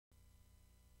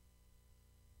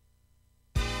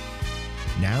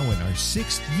Now in our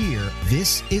 6th year,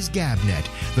 this is GabNet,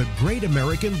 the Great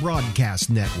American Broadcast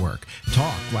Network.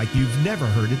 Talk like you've never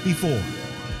heard it before.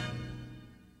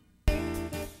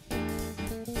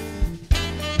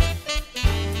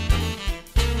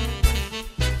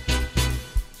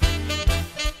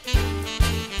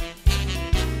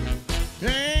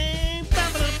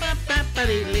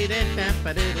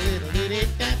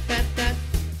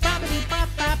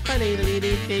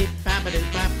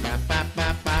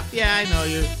 Yeah, I know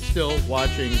you're still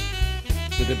watching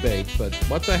the debate, but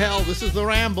what the hell? This is the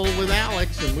Ramble with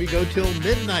Alex, and we go till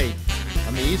midnight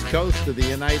on the East Coast of the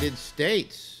United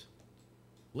States.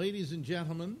 Ladies and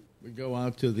gentlemen, we go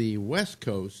out to the West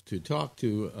Coast to talk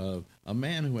to a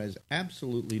man who has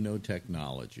absolutely no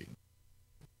technology.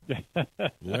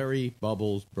 Larry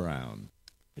Bubbles Brown.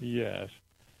 Yes.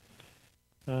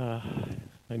 I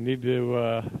need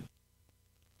to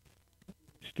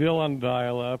still on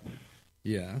dial-up.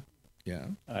 Yeah.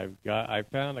 I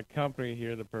found a company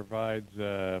here that provides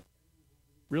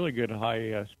really good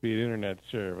high-speed internet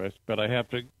service, but I have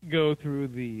to go through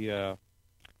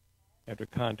have to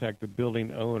contact the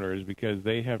building owners because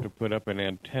they have to put up an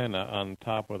antenna on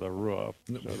top of the roof.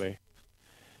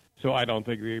 So I don't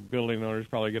think the building owner's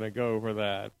probably going to go for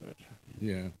that. But.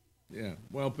 Yeah.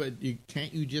 Well, but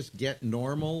can't you just get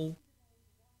normal,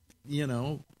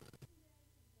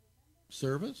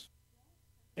 service?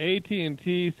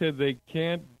 AT&T said they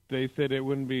can't. They said it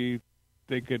wouldn't be.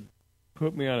 They could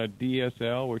put me on a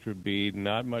DSL, which would be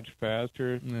not much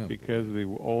faster because of the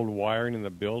old wiring in the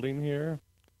building here,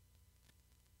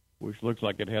 which looks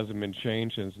like it hasn't been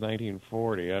changed since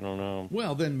 1940. I don't know.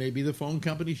 Well, then maybe the phone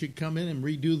company should come in and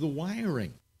redo the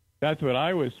wiring. That's what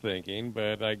I was thinking,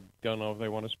 but I don't know if they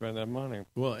want to spend that money.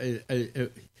 Well,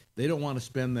 they don't want to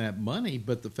spend that money,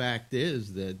 but the fact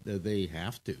is that they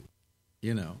have to.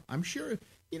 I'm sure.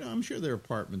 I'm sure there are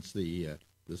apartments the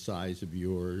size of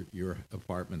your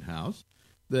apartment house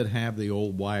that have the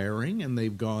old wiring, and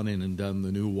they've gone in and done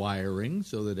the new wiring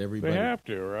so that everybody. They have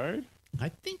to, right? I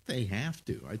think they have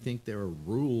to. I think there are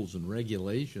rules and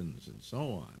regulations and so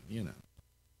on.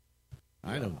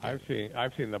 I don't. I've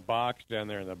seen the box down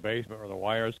there in the basement where the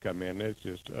wires come in. It's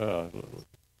just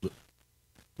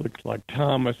looks like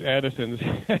Thomas Edison's.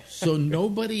 So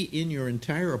nobody in your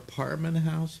entire apartment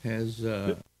house has.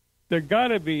 There got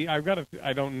to be. I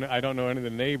don't know any of the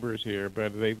neighbors here,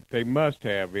 but they must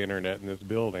have internet in this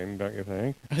building, don't you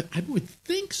think? I would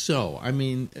think so. I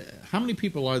mean, how many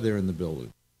people are there in the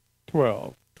building?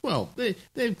 12. 12.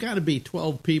 They've got to be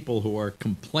 12 people who are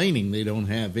complaining they don't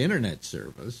have internet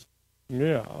service.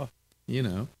 Yeah.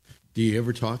 Do you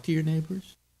ever talk to your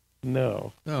neighbors?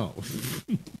 No. Oh.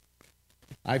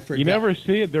 I forgot. You never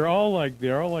see it. They're all like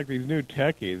these new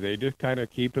techies. They just kind of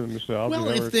keep to themselves. Well,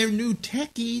 if they're new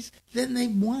techies, then they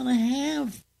want to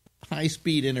have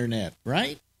high-speed internet,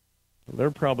 right?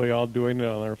 They're probably all doing it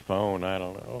on their phone. I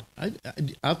don't know.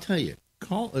 I'll tell you.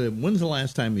 When's the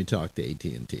last time you talked to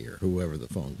AT&T or whoever the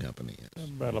phone company is?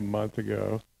 About a month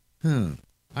ago.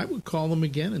 I would call them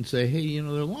again and say, hey, there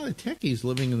are a lot of techies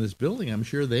living in this building. I'm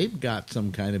sure they've got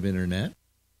some kind of internet.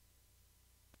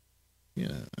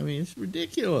 I mean, it's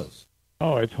ridiculous.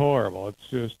 Oh, it's horrible. It's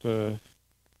just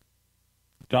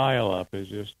dial-up is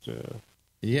just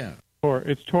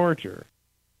it's torture.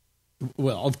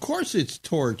 Well, of course it's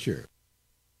torture.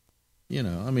 I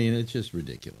mean, it's just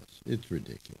ridiculous. It's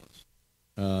ridiculous.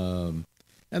 And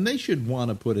they should want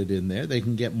to put it in there. They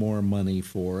can get more money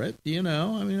for it. I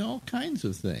mean, all kinds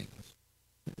of things.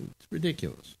 It's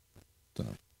ridiculous. So.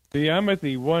 See, I'm at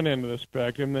the one end of the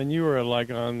spectrum, then you were like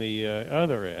on the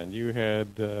other end. You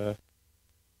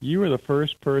were the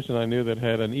first person I knew that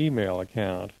had an email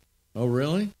account. Oh,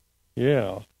 really?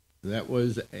 Yeah. That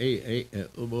was A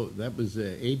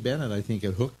Bennett, I think,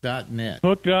 at Hook.net.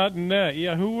 Hook.net,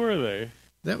 yeah. Who were they?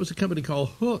 That was a company called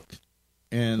Hook,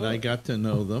 and I got to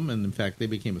know them, and in fact, they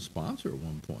became a sponsor at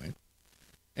one point.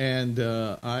 And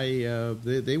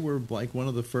they were like one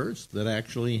of the first that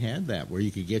actually had that, where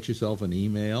you could get yourself an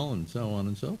email and so on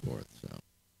and so forth. So,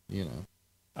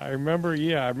 I remember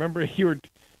you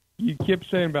kept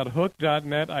saying about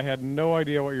Hook.net. I had no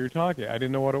idea what you were talking. I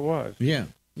didn't know what it was. Yeah.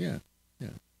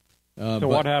 So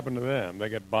what happened to them? They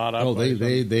get bought up? Oh,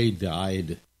 they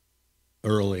died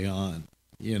early on.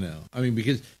 I mean,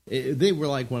 because they were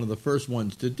like one of the first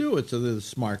ones to do it, so they're the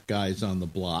smart guys on the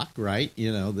block, right?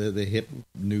 They're the hip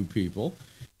new people.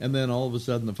 And then all of a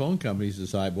sudden the phone companies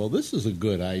decide, well, this is a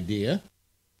good idea.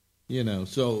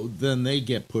 So then they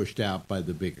get pushed out by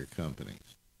the bigger companies.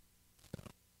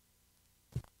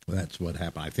 So that's what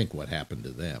happened. I think what happened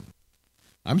to them.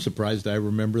 I'm surprised I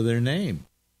remember their name.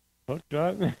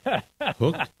 Hook.net.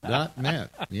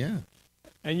 Hook.net, yeah.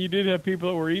 And you did have people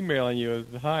that were emailing you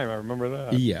at the time. I remember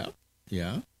that. Yeah,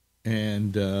 yeah.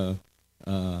 And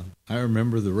I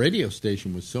remember the radio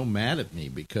station was so mad at me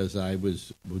because I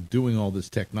was doing all this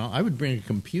technology. I would bring a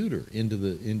computer into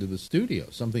the studio,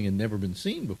 something had never been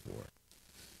seen before.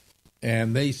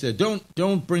 And they said,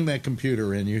 "Don't bring that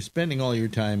computer in. You're spending all your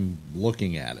time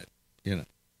looking at it." And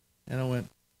I went,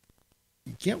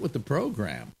 "Get with the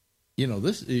program."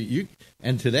 This you.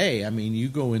 And today, I mean, you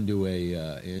go into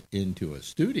a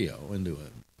studio, into a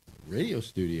radio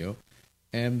studio,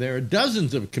 and there are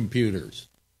dozens of computers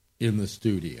in the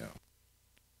studio.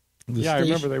 I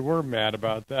remember they were mad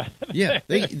about that. Yeah,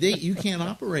 they you can't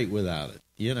operate without it.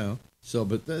 So,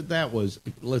 but that was,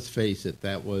 let's face it,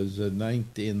 that was in the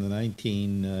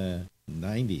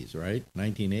 1990s, right?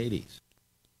 1980s.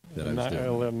 That I was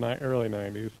doing. Early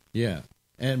 90s. Yeah.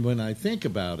 And when I think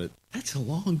about it, that's a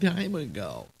long time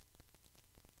ago.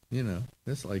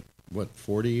 That's like,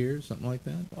 40 years, something like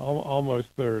that? Almost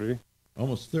 30.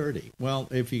 Almost 30. Well,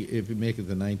 if you make it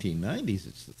the 1990s,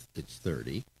 it's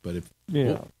 30. But if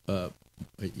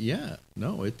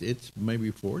it's maybe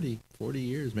 40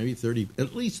 years, maybe 30,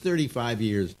 at least 35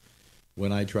 years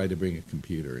when I tried to bring a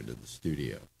computer into the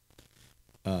studio.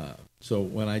 So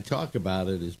when I talk about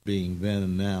it as being then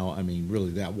and now, I mean,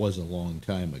 really, that was a long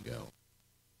time ago.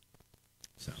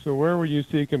 So where will you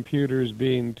see computers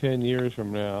being 10 years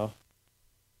from now?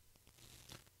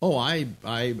 Oh, I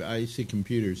see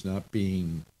computers not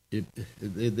being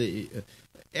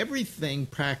everything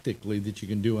practically that you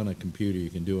can do on a computer, you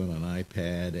can do on an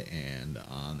iPad and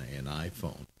on an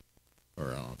iPhone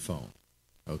or on a phone.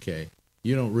 Okay,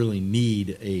 you don't really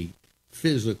need a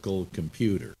physical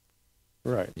computer,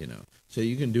 right? So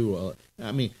you can do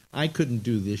I couldn't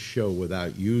do this show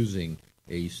without using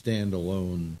a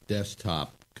standalone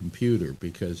desktop computer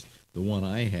because the one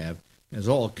I have has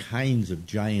all kinds of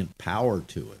giant power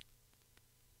to it,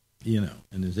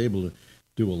 and is able to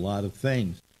do a lot of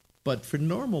things. But for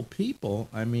normal people,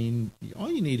 I mean,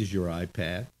 all you need is your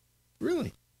iPad.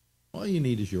 Really. All you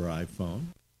need is your iPhone.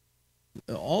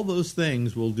 All those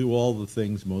things will do all the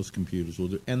things most computers will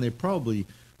do. And they're probably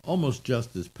almost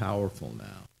just as powerful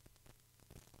now.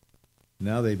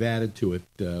 Now they've added to it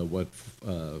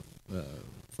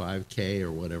 5K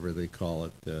or whatever they call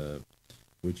it,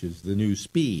 which is the new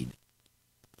speed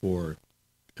for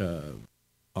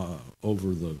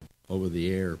over the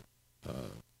air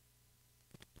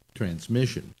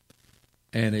transmission,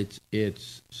 and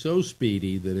it's so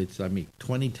speedy that it's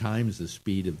 20 times the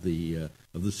speed of the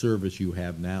service you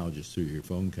have now just through your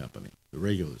phone company, the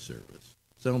regular service.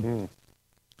 So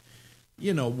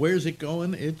where's it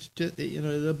going? It's just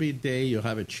there'll be a day you'll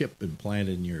have a chip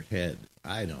implanted in your head.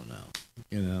 I don't know,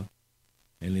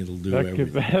 and it'll do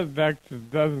everything. That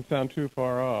doesn't sound too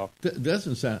far off.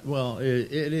 Doesn't sound, well,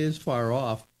 it is far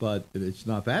off, but it's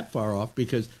not that far off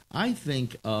because I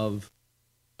think of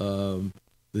the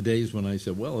days when I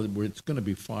said, well, it's going to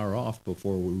be far off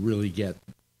before we really get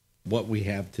what we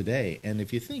have today. And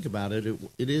if you think about it,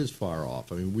 it is far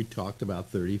off. I mean, we talked about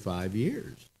 35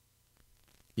 years.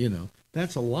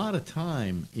 That's a lot of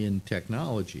time in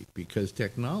technology because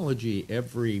technology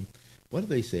what do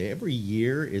they say? Every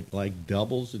year it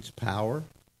doubles its power.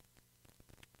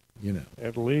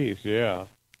 At least, yeah.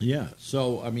 Yeah.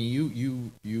 So I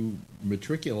mean, you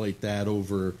matriculate that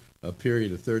over a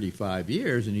period of 35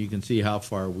 years, and you can see how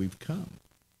far we've come.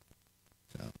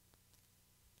 So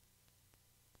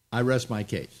I rest my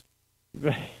case.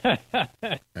 I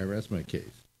rest my case.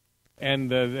 And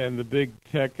the big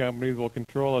tech companies will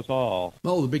control us all.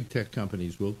 Oh, the big tech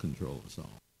companies will control us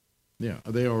all. Yeah,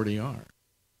 they already are.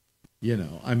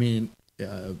 I mean,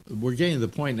 we're getting to the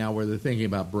point now where they're thinking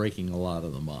about breaking a lot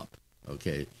of them up.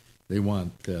 Okay, they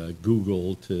want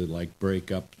Google to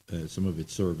break up some of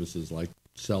its services,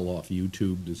 sell off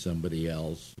YouTube to somebody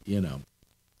else.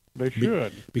 They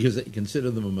should because they consider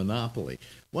them a monopoly.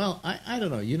 Well, I don't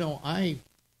know.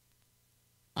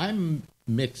 I'm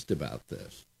mixed about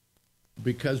this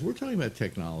because we're talking about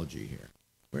technology here.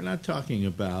 We're not talking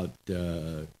about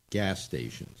gas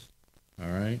stations.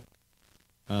 All right.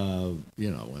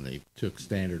 When they took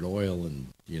Standard Oil and,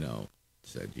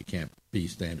 said you can't be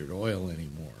Standard Oil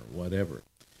anymore, or whatever.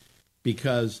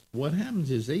 Because what happens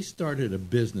is they started a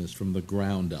business from the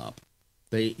ground up.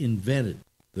 They invented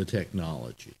the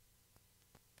technology.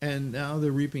 And now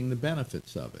they're reaping the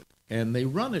benefits of it. And they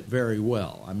run it very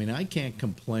well. I mean, I can't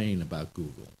complain about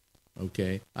Google,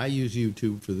 okay? I use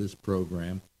YouTube for this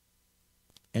program,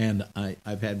 and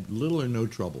I've had little or no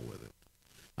trouble with it.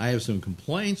 I have some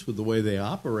complaints with the way they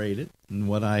operate it and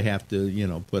what I have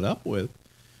to, put up with.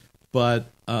 But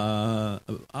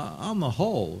on the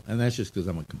whole, and that's just because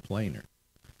I'm a complainer,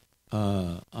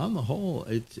 on the whole,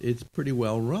 it's pretty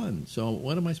well run. So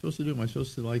what am I supposed to do? Am I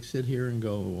supposed to like sit here and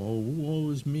go, "Oh, woe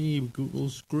is me,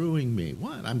 Google's screwing me"?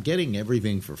 What? I'm getting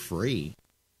everything for free.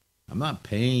 I'm not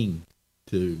paying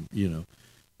to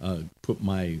put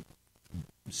my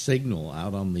signal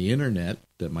out on the internet,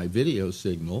 that my video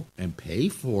signal, and pay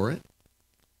for it.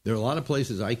 There are a lot of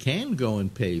places I can go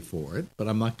and pay for it, but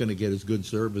I'm not going to get as good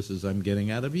service as I'm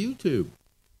getting out of YouTube.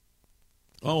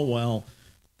 Oh well,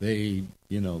 they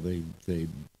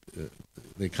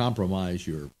compromise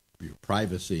your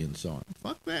privacy and so on.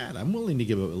 Fuck that. I'm willing to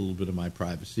give a little bit of my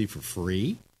privacy for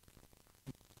free.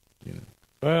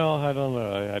 Well, I don't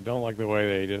know. I don't like the way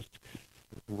they just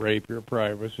rape your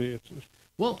privacy. It's just...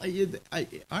 Well,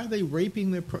 are they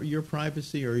raping your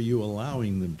privacy, or are you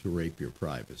allowing them to rape your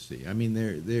privacy? I mean,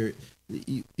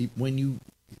 when you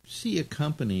see a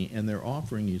company and they're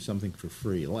offering you something for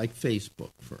free, like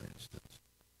Facebook, for instance,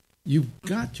 you've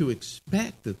got to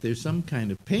expect that there's some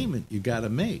kind of payment you got to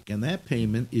make, and that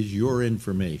payment is your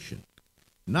information.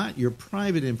 Not your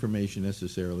private information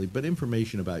necessarily, but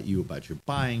information about you, about your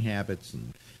buying habits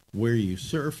and where you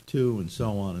surf to and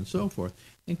so on and so forth.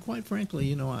 And quite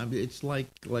frankly, it's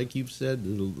like you've said,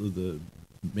 the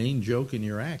main joke in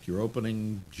your act, your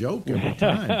opening joke every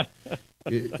time.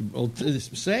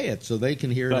 Say it so they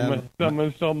can hear it.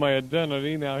 Someone stole my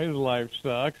identity. Now his life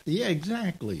sucks. Yeah,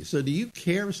 exactly. So do you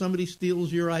care if somebody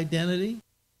steals your identity?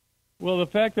 Well, the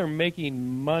fact they're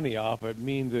making money off it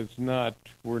means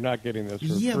we're not getting this for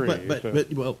free.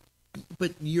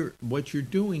 But what you're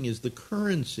doing is the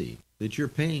currency that you're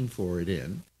paying for it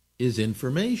in is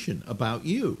information about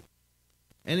you,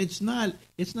 and it's not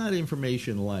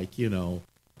information like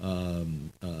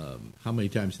how many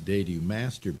times a day do you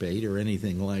masturbate or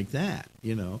anything like that.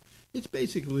 It's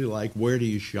basically like, where do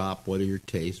you shop, what are your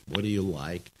tastes, what do you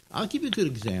like. I'll give you a good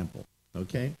example.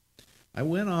 Okay, I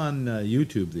went on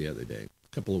YouTube the other day,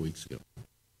 a couple of weeks ago,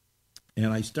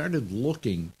 and I started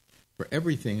looking for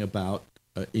everything about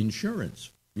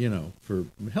insurance, for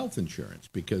health insurance,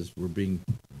 because we're being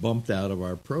bumped out of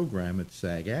our program at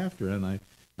SAG-AFTRA, and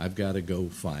I've got to go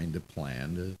find a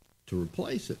plan to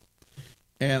replace it.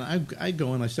 And I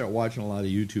go and I start watching a lot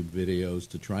of YouTube videos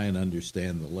to try and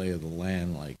understand the lay of the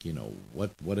land, like,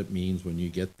 what it means when you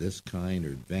get this kind or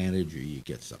advantage, or you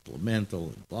get supplemental,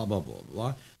 and blah, blah, blah,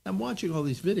 blah. I'm watching all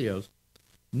these videos.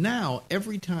 Now,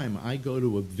 every time I go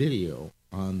to a video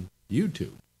on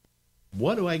YouTube,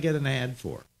 what do I get an ad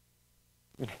for?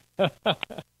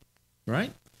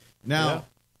 Right? Now,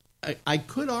 yeah. I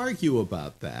could argue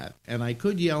about that, and I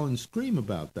could yell and scream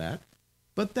about that,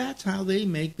 but that's how they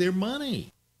make their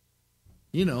money.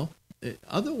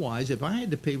 Otherwise, if I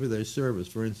had to pay for their service,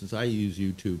 for instance, I use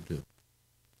YouTube to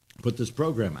put this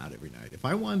program out every night. If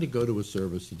I wanted to go to a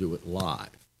service to do it live,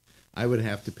 I would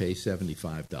have to pay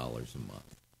 $75 a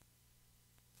month.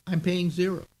 I'm paying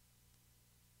 $0.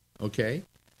 Okay?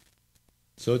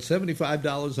 So it's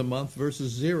 $75 a month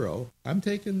versus $0. I'm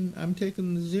taking the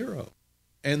 $0.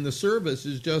 And the service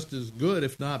is just as good,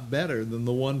 if not better, than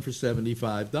the one for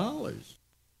 $75.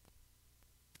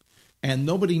 And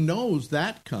nobody knows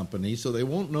that company, so they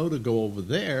won't know to go over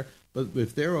there. But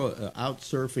if they're out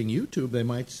surfing YouTube, they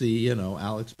might see,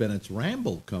 Alex Bennett's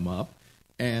Ramble come up,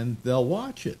 and they'll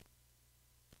watch it.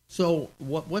 So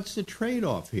what's the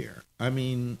trade-off here? I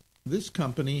mean, this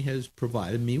company has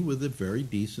provided me with a very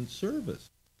decent service,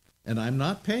 and I'm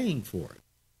not paying for it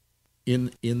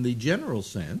in the general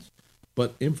sense,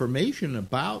 but information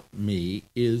about me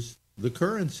is the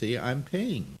currency I'm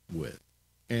paying with.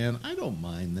 And I don't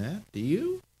mind that. Do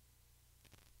you?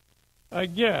 I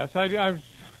guess. I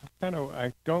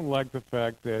don't like the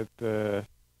fact that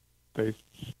they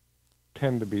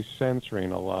tend to be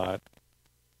censoring a lot.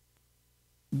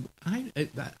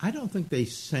 I don't think they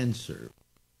censor.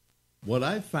 What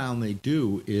I've found they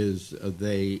do is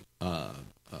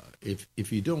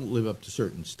if you don't live up to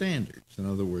certain standards, in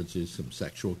other words, there's some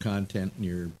sexual content in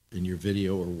your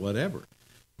video or whatever,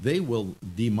 they will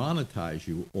demonetize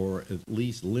you, or at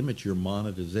least limit your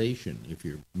monetization if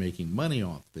you're making money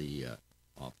off the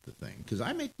thing. Because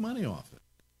I make money off it.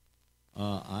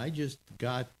 I just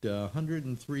got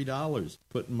 $103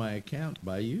 put in my account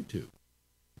by YouTube.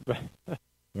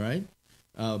 Right?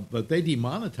 But they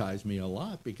demonetize me a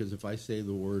lot, because if I say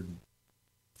the word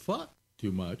fuck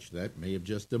too much, that may have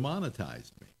just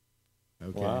demonetized me.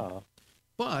 Okay. Wow.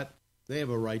 But they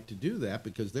have a right to do that,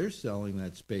 because they're selling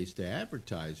that space to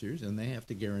advertisers, and they have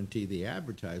to guarantee the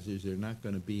advertisers they're not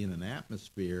going to be in an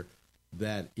atmosphere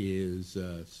that is,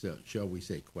 shall we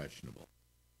say, questionable.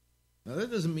 Now, that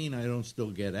doesn't mean I don't still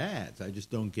get ads. I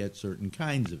just don't get certain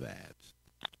kinds of ads.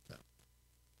 So,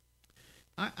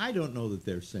 I don't know that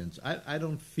they're I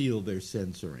don't feel they're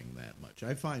censoring that much.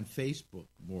 I find Facebook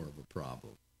more of a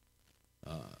problem.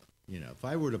 If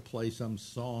I were to play some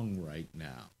song right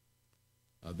now,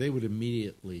 they would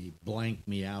immediately blank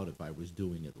me out if I was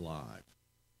doing it live.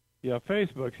 Yeah,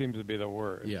 Facebook seems to be the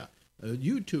worst. Yeah.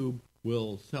 YouTube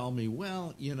will tell me,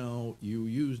 well, you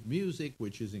used music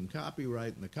which is in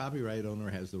copyright, and the copyright owner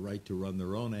has the right to run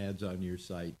their own ads on your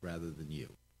site rather than you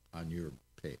on your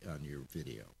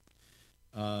video.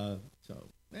 So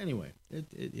anyway,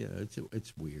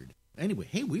 it's weird. Anyway,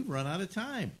 hey, we've run out of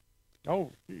time.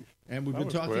 Oh, geez. And we've been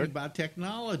talking about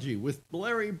technology with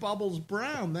Larry Bubbles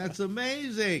Brown. That's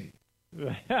amazing.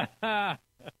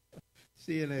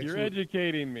 See you next week. You're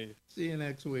educating me. See you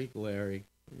next week, Larry.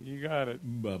 You got it.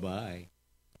 Bye-bye.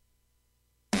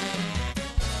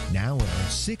 Now in our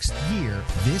 6th year,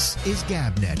 this is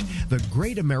GabNet, the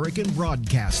Great American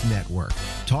Broadcast Network.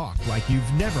 Talk like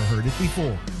you've never heard it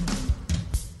before.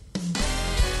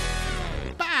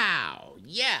 Bow!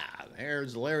 Yeah,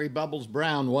 there's Larry Bubbles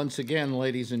Brown once again,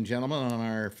 ladies and gentlemen, on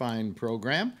our fine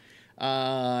program.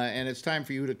 And it's time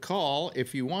for you to call.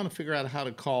 If you want to figure out how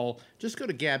to call, just go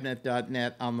to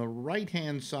gabnet.net. On the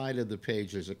right-hand side of the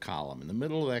page, there's a column. In the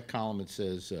middle of that column, it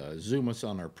says Zoom us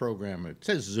on our program. It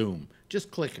says Zoom.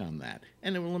 Just click on that,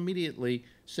 and it will immediately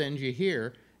send you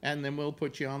here, and then we'll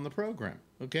put you on the program,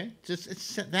 okay?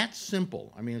 It's that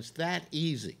simple. I mean, it's that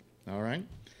easy, all right?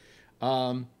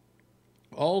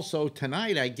 Also,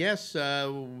 tonight, I guess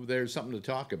there's something to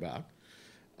talk about.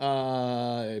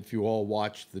 If you all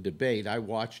watched the debate, I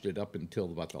watched it up until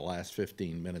about the last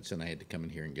 15 minutes, and I had to come in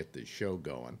here and get this show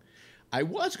going. I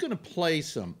was going to play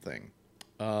something.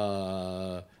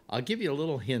 I'll give you a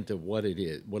little hint of what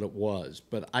it was,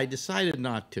 but I decided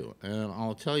not to, and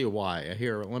I'll tell you why.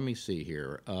 Here, let me see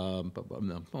here.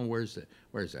 Where's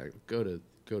that? Go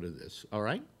to this. All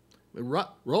right,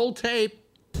 roll tape.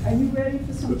 Are you ready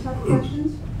for some tough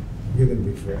questions? You're going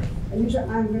to be fair. I'm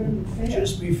going to be fair.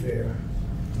 Just be fair.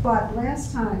 But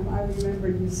last time, I remember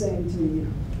you saying to me,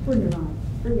 bring it on,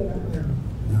 bring it on.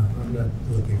 No, I'm not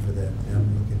looking for that.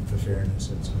 I'm looking for fairness.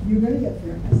 That's all. You're going to get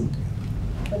fairness.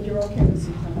 But you're okay with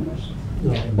some tough questions.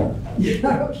 No, I'm not. You're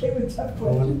not okay with tough I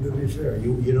want questions? to be fair.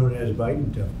 You don't ask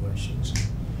Biden tough questions.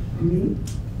 Me?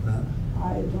 Huh?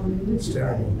 I don't even. It's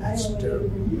terrible. I It's only terrible.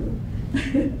 interview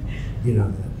you. You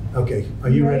know that. Okay. Are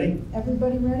you ready?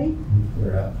 Everybody ready?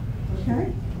 We're out.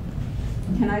 Okay.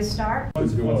 Can I start? One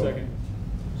second.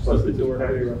 Close the door.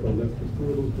 Hurry up, I'll lift the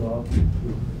little dog. Should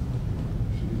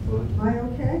be fine. Am I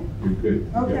okay? You're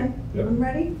good. Okay. Yep. I'm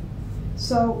ready.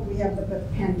 So we have the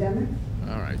pandemic.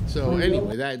 All right. So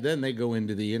anyway, then they go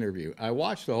into the interview. I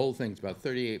watched the whole thing. It's about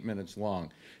 38 minutes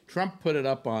long. Trump put it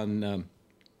up on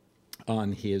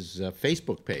his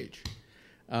Facebook page,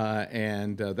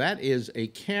 and that is a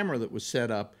camera that was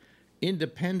set up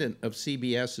independent of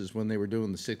CBS's when they were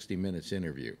doing the 60 Minutes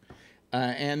interview.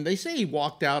 And they say he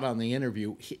walked out on the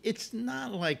interview. It's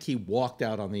not like he walked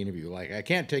out on the interview, like, I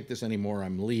can't take this anymore,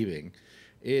 I'm leaving.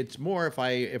 It's more if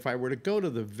I were to go to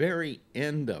the very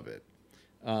end of it.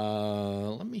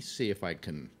 Let me see if I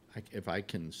can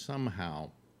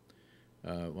somehow.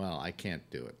 Well, I can't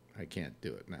do it. I can't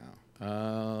do it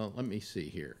now. Let me see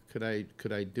here. Could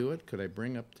I do it? Could I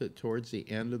bring up towards the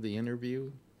end of the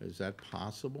interview? Is that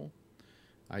possible?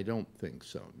 I don't think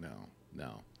so.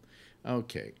 No.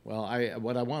 Okay. Well,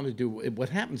 what I want to do. What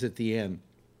happens at the end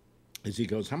is he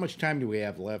goes, "How much time do we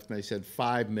have left?" And I said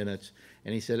 5 minutes,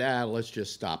 and he said, "Let's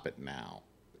just stop it now."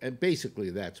 And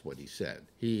basically, that's what he said.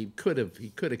 He could have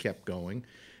kept going,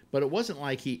 but it wasn't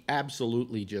like he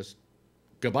absolutely just,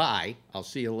 goodbye, I'll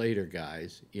see you later,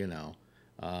 guys.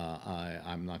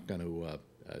 I'm not going to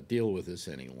deal with this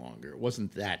any longer. It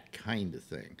wasn't that kind of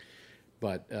thing.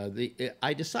 But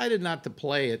I decided not to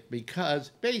play it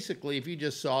because basically, if you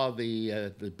just saw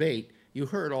the debate, you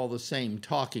heard all the same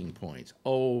talking points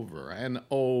over and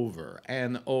over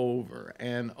and over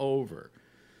and over.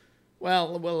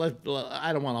 Well,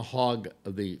 I don't want to hog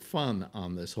the fun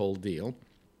on this whole deal.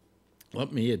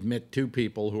 Let me admit two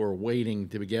people who are waiting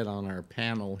to get on our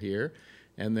panel here,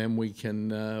 and then we can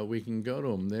go to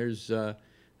them. There's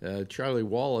Charlie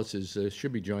Wallace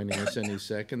should be joining us any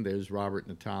second. There's Robert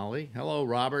Natali. Hello,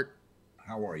 Robert.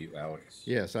 How are you, Alex?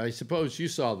 Yes, I suppose you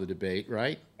saw the debate,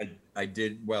 right? I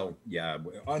did. Well, yeah,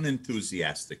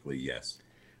 unenthusiastically, yes.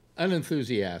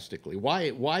 Unenthusiastically.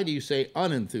 Why do you say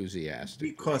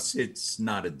unenthusiastically? Because it's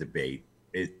not a debate.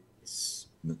 It's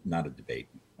not a debate.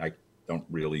 I don't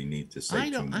really need to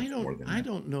say too much more than that. I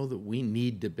don't know that we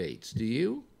need debates. Do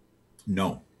you?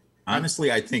 No.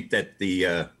 Honestly, I think that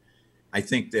the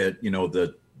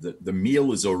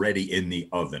meal is already in the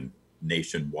oven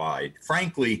nationwide.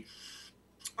 Frankly,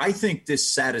 I think this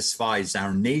satisfies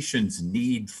our nation's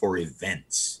need for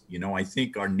events. You know, I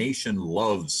think our nation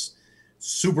loves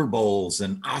Super Bowls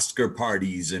and Oscar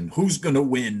parties and who's going to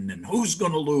win and who's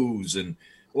going to lose and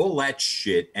all that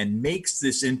shit, and makes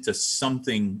this into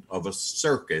something of a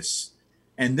circus.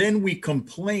 And then we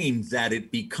complain that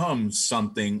it becomes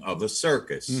something of a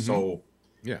circus. So,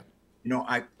 Yeah. you know,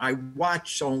 I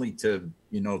watch only to,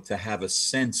 you know, to have a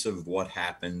sense of what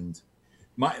happened.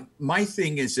 My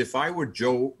thing is, if I were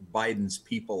Joe Biden's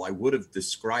people, I would have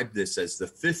described this as the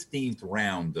 15th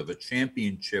round of a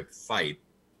championship fight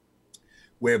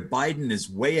where Biden is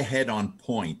way ahead on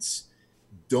points.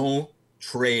 Don't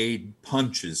trade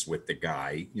punches with the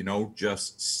guy, you know,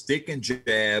 just stick and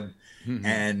jab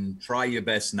and try your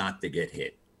best not to get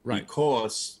hit. Right.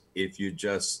 Because if you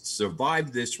just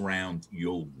survive this round,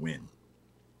 you'll win.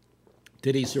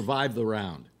 Did he survive the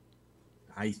round?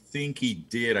 I think he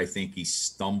did. I think he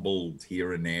stumbled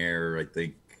here and there. I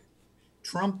think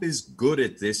Trump is good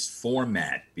at this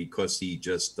format because he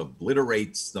just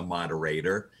obliterates the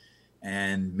moderator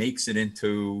and makes it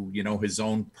into, you know, his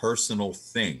own personal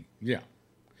thing. Yeah.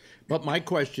 But my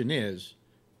question is,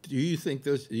 do you think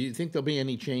there'll be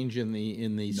any change in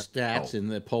the stats, in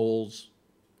the polls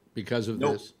because of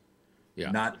this?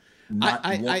 Yeah. Not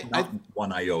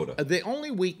one iota. The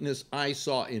only weakness I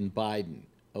saw in Biden,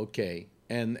 okay,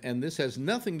 and this has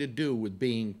nothing to do with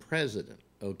being president,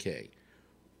 okay,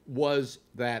 was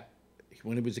that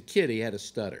when he was a kid, he had a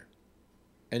stutter.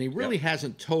 And he really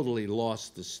hasn't totally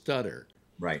lost the stutter.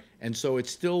 Right. And so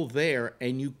it's still there,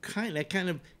 and you kind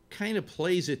of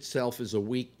plays itself as a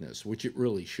weakness, which it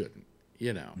really shouldn't,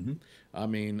 you know. I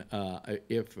mean,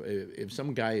 if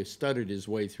some guy stuttered his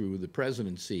way through the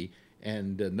presidency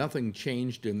and nothing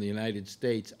changed in the United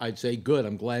States, I'd say, good,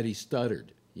 I'm glad he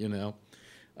stuttered, you know.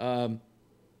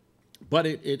 But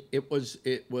it was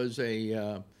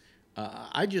a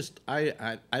I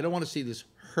don't want to see this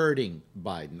hurting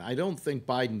Biden. I don't think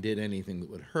Biden did anything that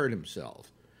would hurt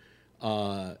himself.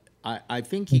 I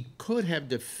think he could have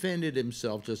defended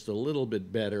himself just a little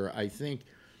bit better. I think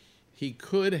he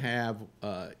could have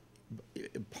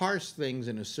parsed things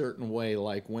in a certain way,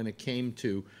 like when it came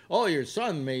to, oh, your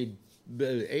son made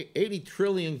 80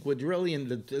 trillion, quadrillion,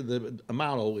 the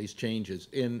amount always changes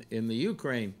in the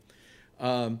Ukraine.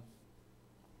 And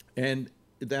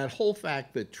that whole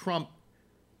fact that Trump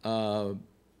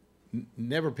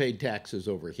never paid taxes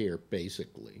over here,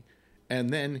 basically. And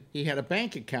then he had a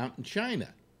bank account in China,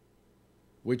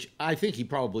 which I think he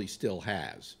probably still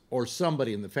has, or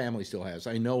somebody in the family still has.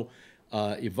 I know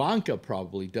Ivanka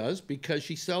probably does because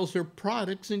she sells her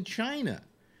products in China.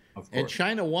 Of course. And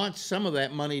China wants some of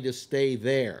that money to stay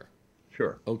there.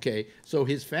 Sure. Okay, so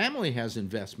his family has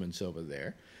investments over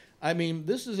there. I mean,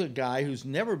 this is a guy who's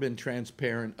never been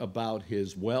transparent about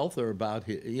his wealth or about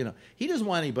his, you know, he doesn't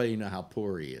want anybody to know how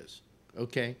poor he is.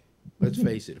 Okay? Let's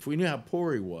face it. If we knew how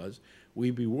poor he was,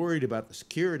 we'd be worried about the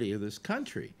security of this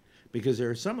country, because there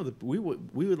are some of the, we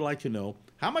would like to know,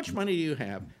 how much money do you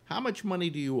have? How much money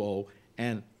do you owe?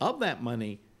 And of that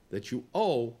money that you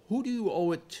owe, who do you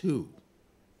owe it to?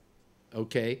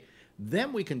 Okay?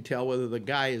 Then we can tell whether the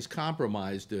guy is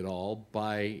compromised at all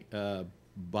by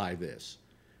this.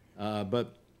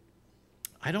 But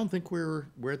I don't think we're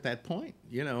at that point.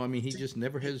 You know, I mean, he just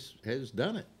never has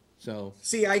done it. So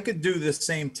see, I could do the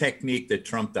same technique that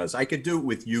Trump does. I could do it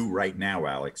with you right now,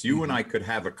 Alex. You and I could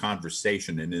have a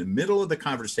conversation, and in the middle of the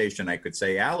conversation, I could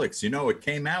say, Alex, you know, it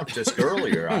came out just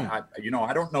earlier. I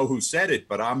don't know who said it,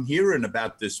 but I'm hearing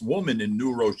about this woman in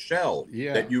New Rochelle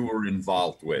that you were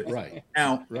involved with. Right.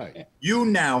 Now, you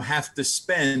now have to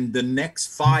spend the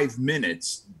next 5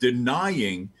 minutes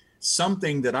denying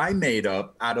something that I made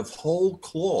up out of whole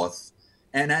cloth.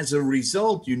 And as a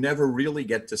result, you never really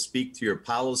get to speak to your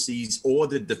policies or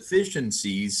the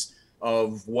deficiencies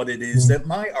of what it is that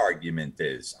my argument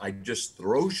is. I just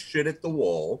throw shit at the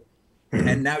wall,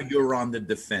 and now you're on the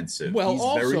defensive. Well, he's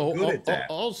also, very good at that.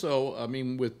 Also, I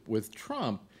mean, with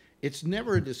Trump, it's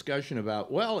never a discussion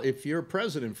about, well, if you're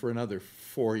president for another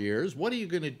 4 years, what are you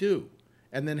going to do?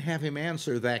 And then have him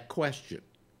answer that question.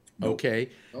 Nope. Okay?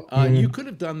 You could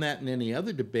have done that in any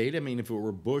other debate. I mean, if it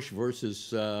were Bush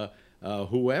versus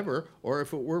whoever, or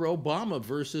if it were Obama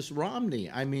versus Romney.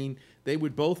 I mean, they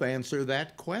would both answer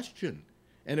that question.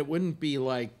 And it wouldn't be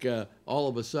like all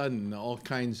of a sudden all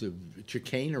kinds of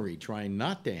chicanery trying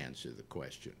not to answer the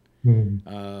question.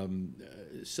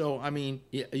 So, I mean,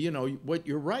 you know, what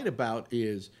you're right about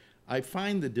is I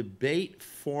find the debate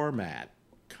format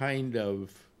kind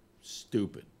of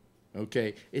stupid.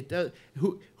 Okay? It does.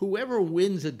 Whoever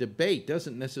wins a debate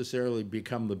doesn't necessarily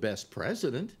become the best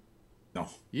president. No.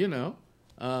 You know,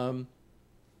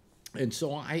 And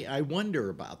so I wonder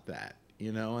about that,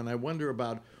 and I wonder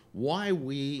about why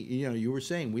you were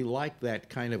saying we like that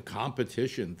kind of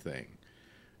competition thing.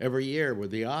 Every year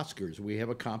with the Oscars, we have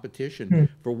a competition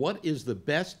for what is the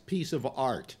best piece of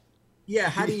art. Yeah,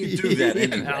 how do you do that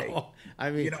anyway? I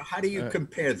mean, how do you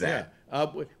compare that? Yeah.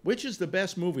 Which is the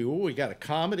best movie? Well, we got a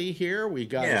comedy here, we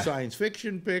got a science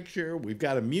fiction picture, we've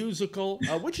got a musical.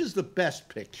 Which is the best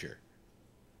picture?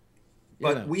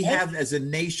 But we have, as a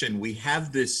nation, we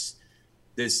have this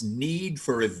need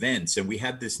for events, and we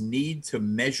have this need to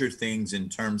measure things in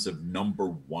terms of number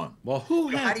one. Well,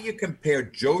 how do you compare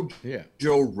Joe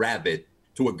Rabbit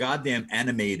to a goddamn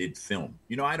animated film?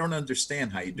 I don't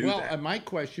understand how you do that. Well, my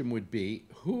question would be,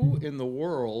 who in the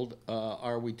world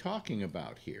are we talking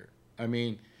about here? I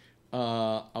mean,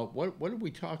 what are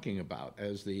we talking about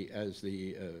as the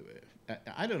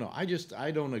I don't know.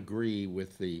 I don't agree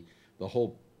with the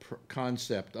whole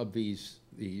concept of these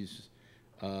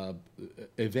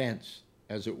events,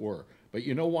 as it were. But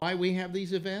you know why we have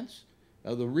these events?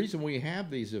 The reason we have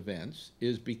these events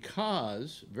is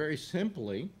because, very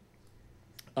simply,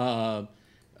 the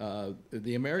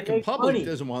American public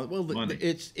doesn't want. Well,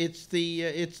 it's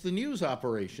the news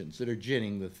operations that are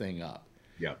ginning the thing up.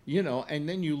 Yeah. And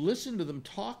then you listen to them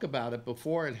talk about it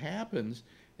before it happens,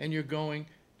 and you're going,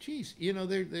 geez,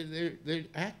 they're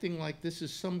acting like this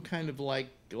is some kind of like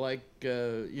like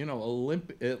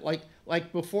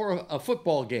before a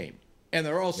football game, and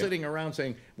they're all sitting around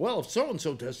saying, well, if so and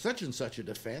so does such and such a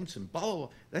defense and blah blah blah.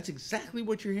 That's exactly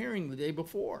what you're hearing the day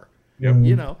before. Yep.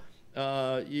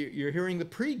 You're hearing the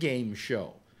pregame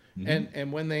show.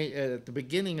 And when they at the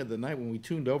beginning of the night, when we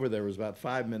tuned over, there was about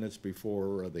 5 minutes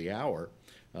before the hour.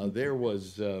 There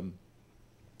was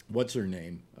what's her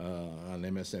name on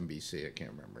MSNBC? I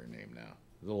can't remember her name now.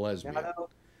 The lesbian.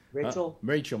 Rachel Maddow.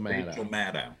 Rachel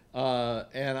Maddow.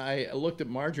 And I looked at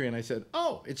Marjorie and I said,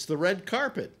 "Oh, it's the red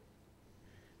carpet."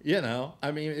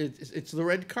 I mean, it's the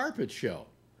red carpet show.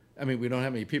 I mean, we don't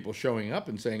have any people showing up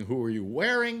and saying, "Who are you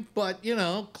wearing?" But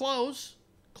clothes.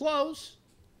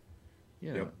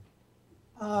 Yep.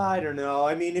 I don't know.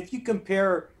 I mean, if you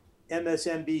compare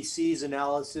MSNBC's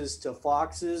analysis to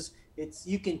Fox's,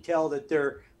 you can tell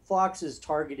that Fox is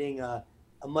targeting a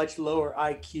much lower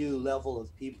IQ level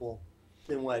of people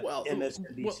than what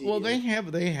MSNBC is. Well, they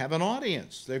have an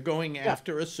audience. They're going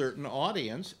after a certain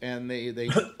audience, and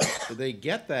they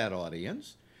get that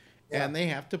audience, and they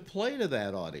have to play to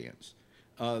that audience.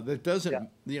 That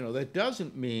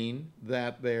doesn't mean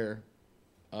that they're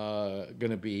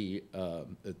going to be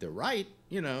that they're right.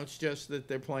 It's just that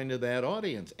they're playing to that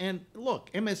audience. And look,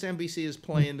 MSNBC is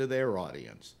playing to their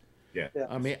audience. Yeah.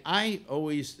 I mean,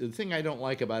 the thing I don't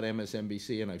like about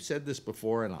MSNBC, and I've said this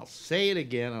before, and I'll say it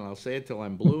again, and I'll say it till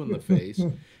I'm blue in the face,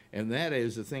 and that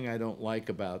is the thing I don't like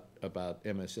about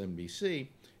MSNBC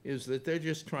is that they're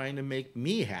just trying to make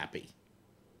me happy.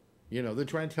 They're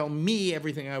trying to tell me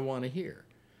everything I want to hear.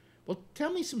 Well,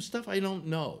 tell me some stuff I don't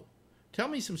know. Tell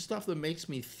me some stuff that makes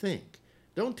me think.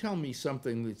 Don't tell me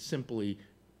something that simply,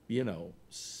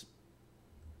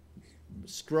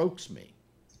 strokes me.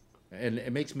 And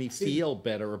it makes me feel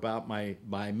better about my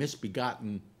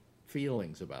misbegotten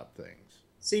feelings about things.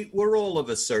 See, we're all of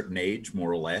a certain age,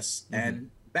 more or less. And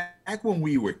back when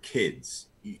we were kids,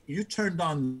 you turned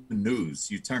on the news,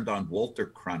 you turned on Walter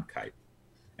Cronkite.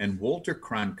 And Walter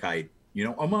Cronkite,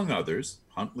 among others,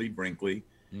 Huntley, Brinkley,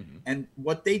 and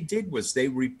what they did was they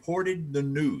reported the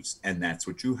news, and that's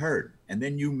what you heard. And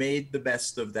then you made the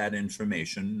best of that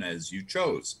information as you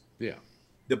chose. Yeah.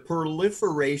 The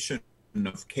proliferation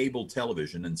of cable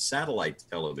television and satellite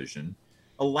television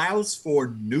allows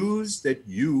for news that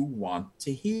you want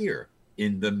to hear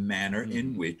in the manner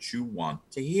in which you want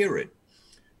to hear it.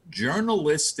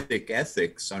 Journalistic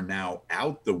ethics are now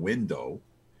out the window.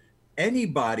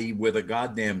 Anybody with a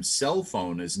goddamn cell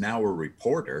phone is now a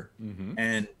reporter,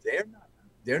 and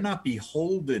they're not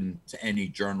beholden to any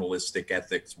journalistic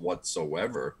ethics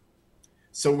whatsoever.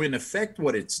 So in effect,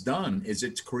 what it's done is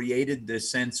it's created this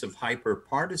sense of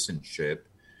hyper-partisanship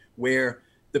where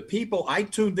the people, I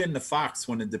tuned in to Fox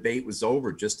when the debate was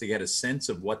over just to get a sense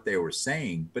of what they were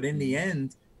saying. But in the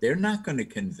end, they're not going to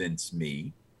convince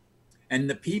me. And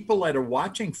the people that are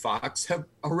watching Fox have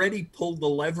already pulled the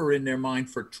lever in their mind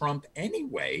for Trump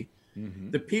anyway.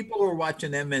 The people who are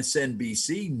watching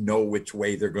MSNBC know which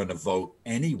way they're going to vote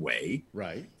anyway.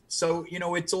 Right. So,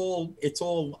 it's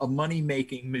all a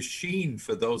money-making machine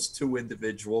for those two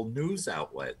individual news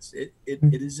outlets. It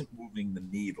isn't moving the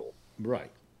needle.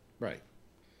 Right.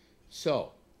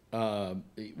 So, here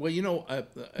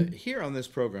on this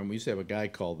program, we used to have a guy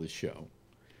call the show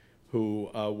who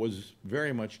was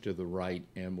very much to the right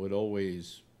and would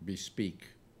always bespeak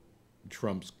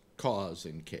Trump's cause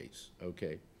and case,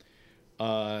 okay?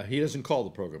 He doesn't call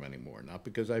the program anymore, not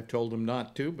because I've told him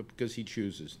not to, but because he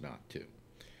chooses not to.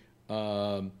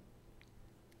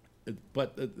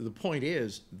 But the point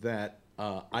is that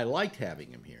I liked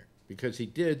having him here because he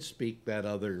did speak that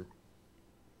other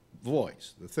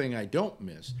voice. The thing I don't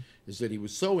miss is that he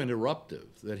was so interruptive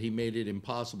that he made it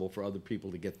impossible for other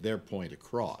people to get their point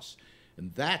across.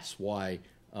 And that's why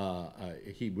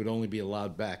he would only be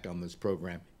allowed back on this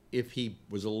program if he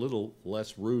was a little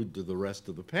less rude to the rest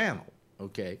of the panel,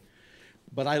 okay?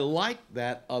 But I like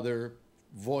that other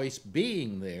voice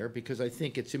being there because I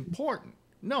think it's important.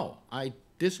 No, I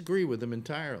disagree with him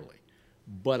entirely,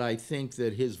 but I think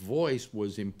that his voice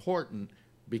was important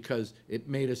because it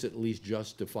made us at least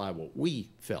justify what we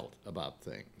felt about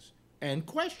things and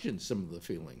question some of the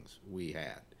feelings we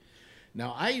had.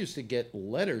 Now, I used to get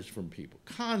letters from people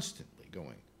constantly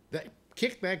going,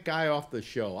 kick that guy off the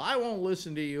show. I won't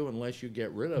listen to you unless you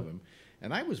get rid of him.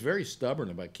 And I was very stubborn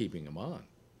about keeping him on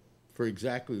for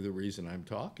exactly the reason I'm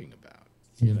talking about,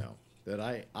 you know, that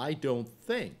I don't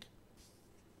think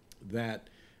that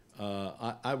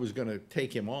I was going to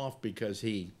take him off because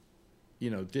he, you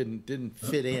know, didn't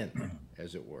fit in,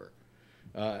 as it were.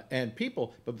 And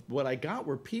people, but what I got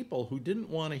were people who didn't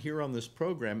want to hear on this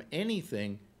program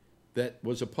anything that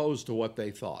was opposed to what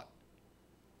they thought.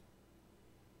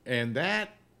 And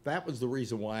that was the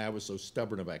reason why I was so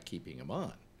stubborn about keeping him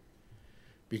on.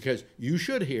 Because you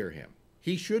should hear him.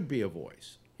 He should be a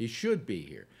voice. He should be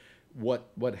here.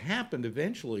 What happened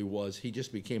eventually was he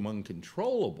just became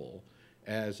uncontrollable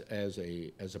as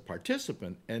a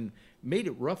participant and made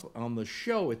it rough on the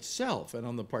show itself and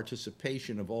on the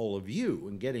participation of all of you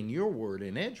and getting your word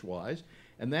in edgewise.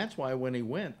 And that's why when he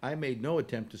went, I made no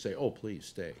attempt to say, oh, please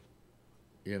stay,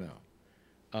 you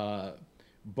know.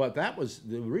 But that was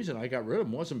the reason I got rid of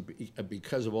him. Wasn't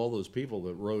because of all those people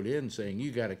that wrote in saying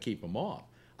you got to keep him off.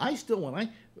 I still, when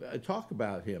I talk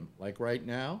about him, like right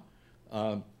now,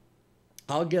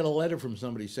 I'll get a letter from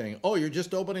somebody saying, oh, you're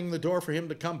just opening the door for him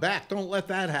to come back. Don't let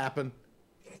that happen.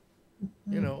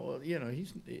 You know,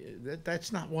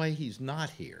 that's not why he's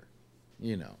not here,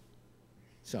 you know.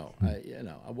 So, you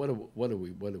know, what do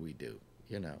we do,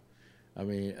 you know? I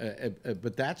mean,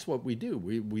 but that's what we do.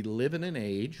 We live in an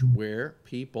age where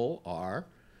people are,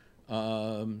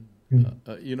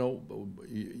 you know,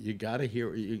 you got to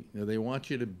hear. You know, they want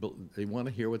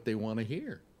to hear what they want to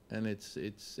hear, and it's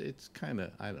kind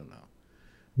of, I don't know.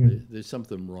 There's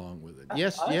something wrong with it.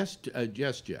 Yes,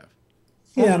 Jeff.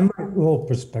 Yeah, my little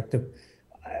perspective.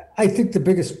 I think the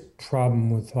biggest problem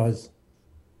with Huz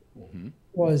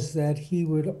was that he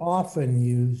would often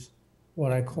use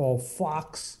what I call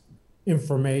Fox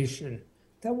information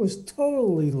that was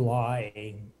totally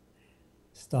lying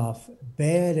stuff,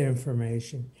 bad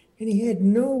information, and he had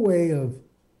no way of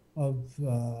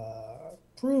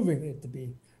proving it to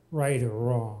be right or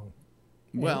wrong.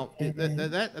 Well,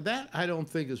 that I don't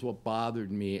think is what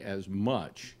bothered me as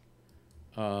much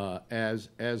as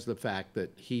the fact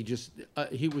that he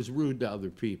was rude to other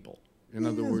people. In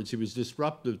other words, he was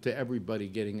disruptive to everybody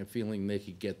getting a feeling they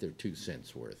could get their 2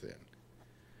 cents worth in.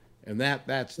 And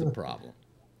that's the problem.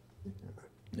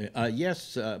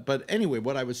 Yes, but anyway,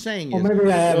 what I was saying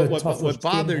is what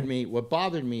bothered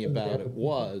me about it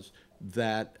was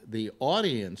that the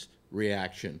audience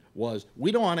reaction was,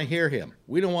 we don't want to hear him.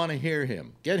 We don't want to hear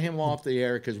him. Get him off the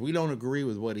air because we don't agree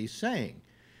with what he's saying.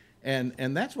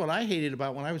 And that's what I hated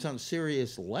about when I was on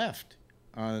Sirius Left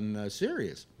on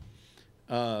Sirius.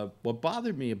 What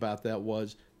bothered me about that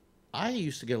was I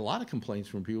used to get a lot of complaints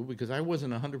from people because I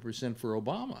wasn't 100% for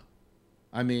Obama.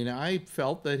 I mean, I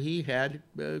felt that he had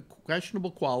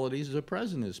questionable qualities as a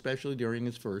president, especially during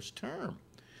his first term.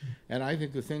 And I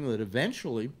think the thing that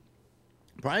eventually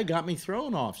probably got me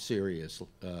thrown off Sirius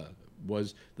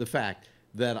was the fact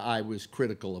that I was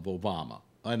critical of Obama.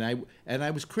 And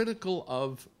I was critical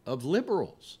of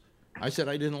liberals. I said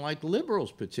I didn't like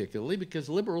liberals particularly because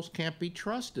liberals can't be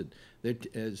trusted.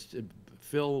 As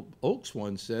Phil Oakes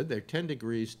once said, they're 10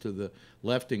 degrees to the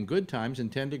left in good times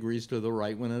and 10 degrees to the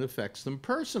right when it affects them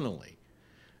personally.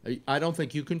 I don't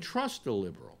think you can trust a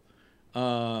liberal.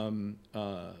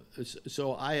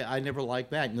 So I never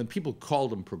liked that. And then people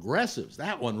called them progressives.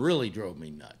 That one really drove me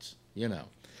nuts, you know.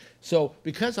 So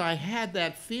because I had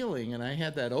that feeling and I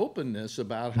had that openness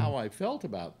about how I felt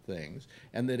about things,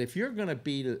 and that if you're going to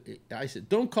be, I said,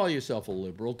 don't call yourself a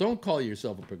liberal, don't call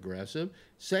yourself a progressive,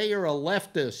 say you're a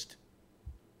leftist.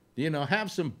 You know, have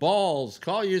some balls,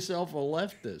 call yourself a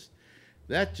leftist.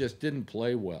 That just didn't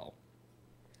play well.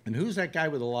 And who's that guy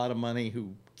with a lot of money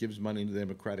who gives money to the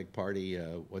Democratic Party?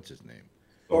 What's his name?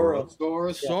 Soros.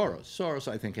 Soros,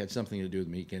 I think, had something to do with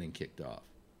me getting kicked off.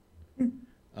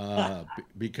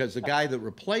 because the guy that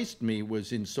replaced me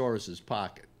was in Soros's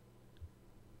pocket.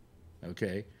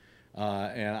 Okay.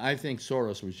 And I think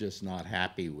Soros was just not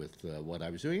happy with what I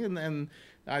was doing. And then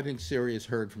I think Sirius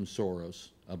heard from Soros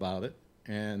about it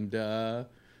and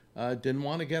didn't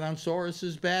want to get on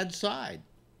Soros's bad side.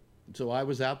 So I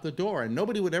was out the door, and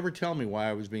nobody would ever tell me why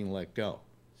I was being let go.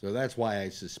 So that's why I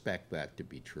suspect that to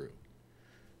be true.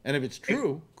 And if it's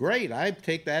true, great. I'd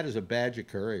take that as a badge of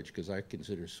courage because I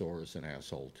consider Soros an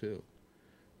asshole too.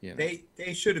 You know.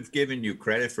 They should have given you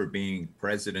credit for being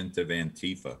president of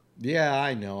Antifa. Yeah,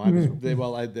 I know. I was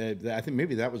I think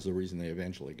maybe that was the reason they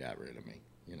eventually got rid of me.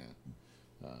 You know,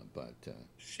 but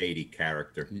shady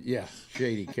character. Yeah,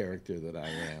 shady character that I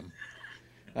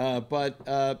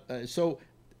am. So,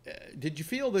 did you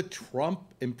feel that Trump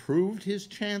improved his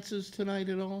chances tonight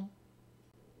at all?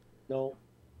 No.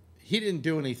 He didn't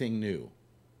do anything new.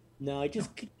 No, he just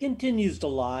continues to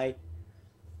lie.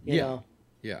 You know.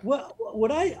 Yeah. Well,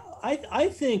 what I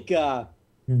think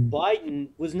Biden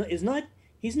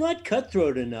he's not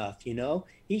cutthroat enough. You know,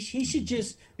 he should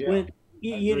just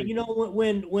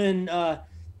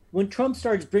when Trump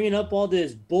starts bringing up all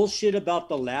this bullshit about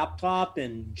the laptop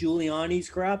and Giuliani's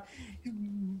crap,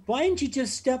 Biden should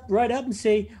just step right up and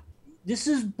say, this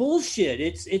is bullshit.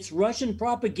 It's Russian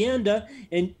propaganda,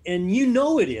 and you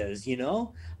know it is. You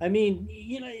know, I mean,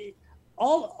 you know,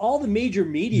 all the major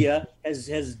media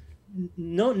has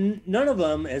none of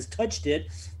them has touched it.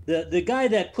 The guy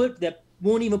that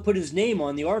won't even put his name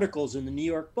on the articles in the New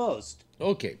York Post.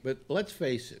 Okay, but let's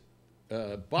face it,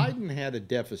 Biden had a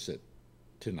deficit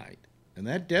tonight, and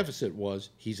that deficit was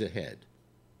he's ahead.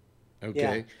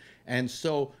 Okay. Yeah. And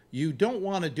so you don't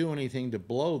want to do anything to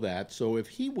blow that. So if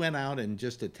he went out and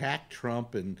just attacked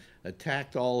Trump and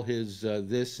attacked all his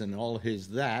this and all his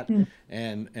that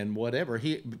and whatever,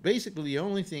 he basically the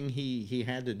only thing he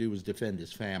had to do was defend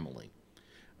his family.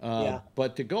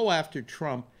 But to go after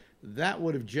Trump, that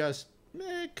would have just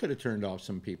could have turned off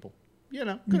some people. You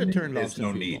know, could have turned off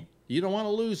some people. Need. You don't want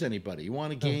to lose anybody. You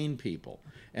want to gain people.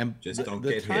 And just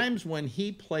the times when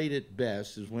he played it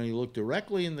best is when he looked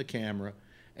directly in the camera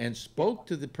and spoke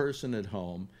to the person at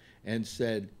home and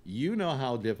said, you know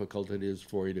how difficult it is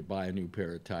for you to buy a new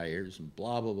pair of tires and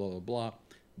blah, blah, blah, blah, blah.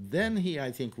 Then he,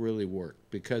 I think, really worked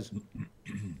because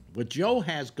what Joe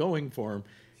has going for him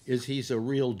is he's a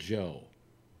real Joe.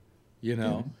 You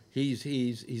know,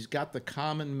 he's got the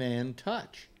common man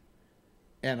touch.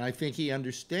 And I think he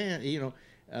understands, you know,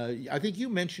 I think you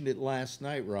mentioned it last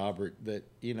night, Robert, that,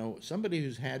 you know, somebody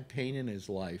who's had pain in his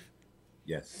life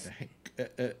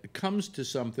comes to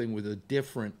something with a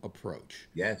different approach.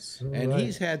 Yes. And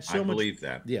he's had so much. I believe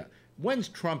that. Yeah. When's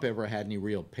Trump ever had any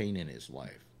real pain in his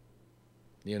life?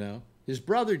 You know, his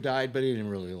brother died, but he didn't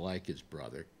really like his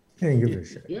brother. He didn't give a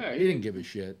shit. Yeah, he didn't give a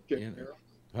shit. You know?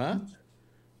 Huh?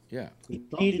 Yeah. He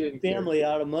cheated family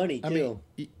out of money too. I mean,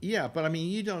 yeah, but I mean,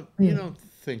 you don't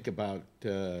think about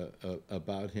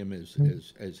him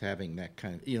as having that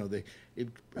kind of, you know,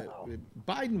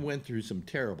 Biden went through some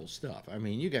terrible stuff. I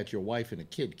mean, you got your wife and a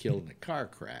kid killed in a car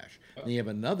crash, and you have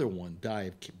another one die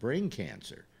of brain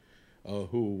cancer,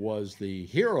 who was the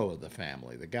hero of the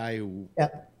family, the guy who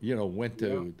you know went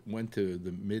to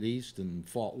the Mideast and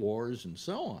fought wars and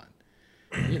so on.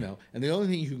 You know, and the only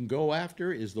thing you can go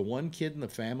after is the one kid in the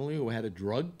family who had a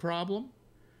drug problem.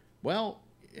 Well,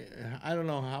 I don't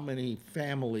know how many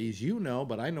families you know,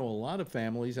 but I know a lot of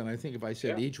families, and I think if I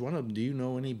said each one of them, do you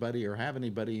know anybody or have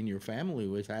anybody in your family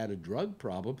who has had a drug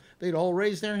problem, they'd all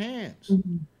raise their hands.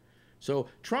 So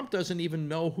Trump doesn't even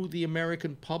know who the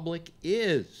American public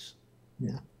is.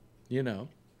 Yeah. You know,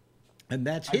 and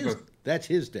that's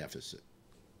his deficit.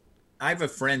 I have a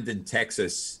friend in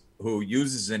Texas who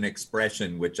uses an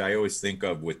expression which I always think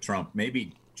of with Trump.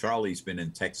 Maybe Charlie's been in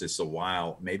Texas a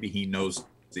while. Maybe he knows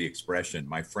the expression.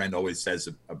 My friend always says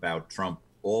about Trump,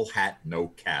 all hat, no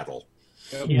cattle.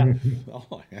 Yeah.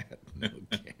 All hat, no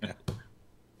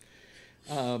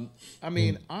cattle. I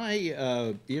mean,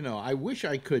 you know, I wish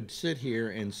I could sit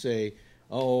here and say,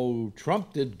 oh,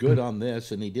 Trump did good on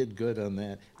this and he did good on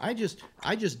that. I just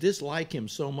dislike him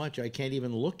so much I can't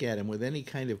even look at him with any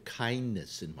kind of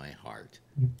kindness in my heart,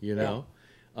 you know?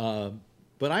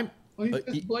 But I'm... Well,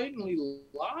 he just blatantly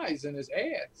lies in his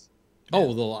ads.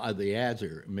 Oh, the ads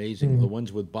are amazing. The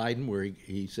ones with Biden where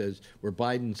where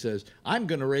Biden says, I'm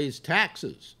going to raise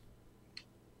taxes.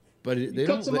 But he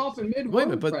cuts them off in mid-word. Wait a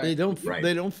minute, but they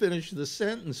don't finish the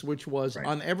sentence, which was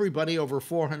on everybody over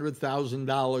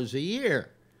 $400,000 a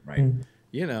year. Right.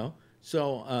 You know,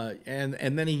 so and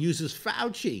then he uses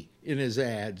Fauci in his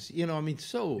ads. You know, I mean,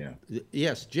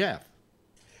 yes, Jeff.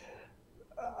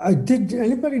 Did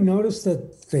anybody notice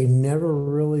that they never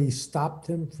really stopped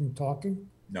him from talking?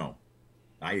 No,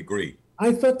 I agree.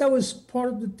 I thought that was part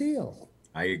of the deal.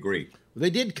 I agree. They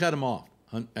did cut him off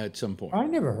at some point. I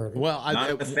never heard it. Well,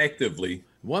 Not effectively.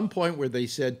 One point where they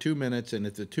said 2 minutes, and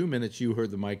at the 2 minutes, you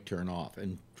heard the mic turn off.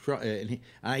 And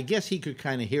I guess he could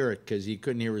kind of hear it because he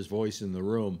couldn't hear his voice in the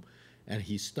room, and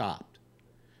he stopped.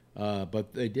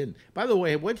 But they didn't. By the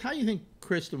way, how do you think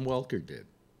Kristen Welker did?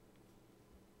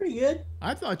 Pretty good.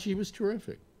 I thought she was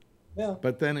terrific. Yeah.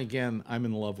 But then again, I'm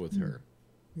in love with her.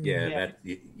 Yeah, that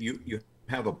you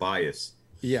have a bias.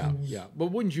 Yeah, yeah.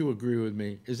 But wouldn't you agree with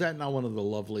me? Is that not one of the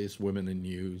loveliest women in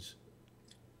news?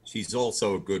 She's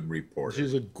also a good reporter.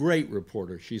 She's a great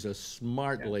reporter. She's a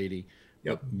smart lady.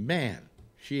 Yep. But man,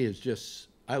 she is just,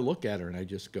 I look at her and I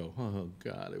just go, oh,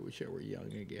 God, I wish I were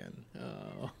young again.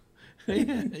 Oh,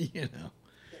 you know.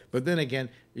 But then again,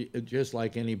 just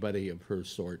like anybody of her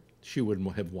sort, she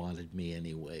wouldn't have wanted me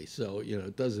anyway. So, you know,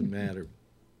 it doesn't matter.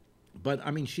 But,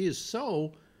 I mean, she is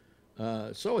so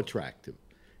attractive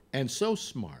and so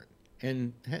smart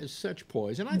and has such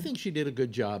poise. And I think she did a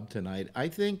good job tonight. I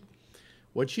think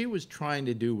what she was trying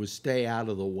to do was stay out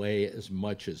of the way as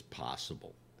much as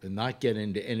possible and not get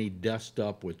into any dust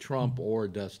up with Trump or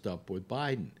dust up with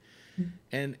Biden.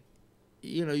 And,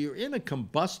 you know, you're in a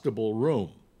combustible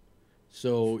room.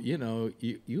 So, you know,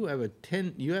 you have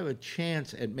a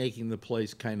chance at making the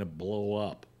place kind of blow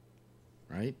up,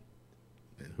 right?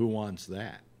 And who wants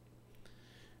that?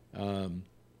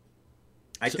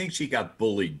 I think she got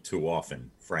bullied too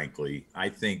often, frankly. I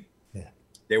think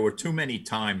there were too many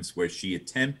times where she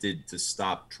attempted to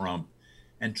stop Trump,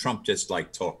 and Trump just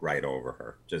like talked right over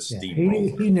her, just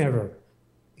steamrolled.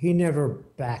 He never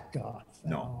backed off.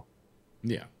 No.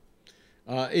 Yeah.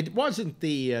 It wasn't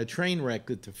the train wreck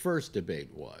that the first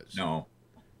debate was. No.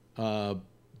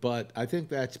 But I think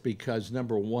that's because,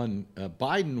 number one,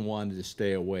 Biden wanted to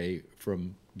stay away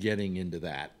from getting into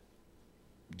that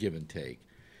give and take,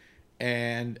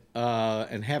 and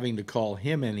having to call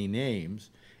him any names.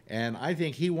 And I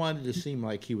think he wanted to seem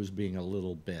like he was being a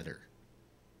little better.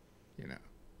 You know,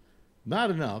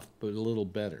 not enough, but a little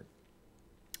better.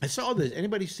 I saw this.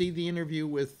 Anybody see the interview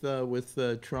with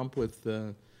Trump with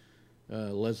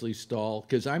Leslie Stahl?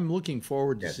 Because I'm looking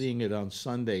forward to seeing it on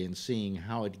Sunday and seeing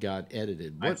how it got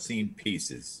edited. I've seen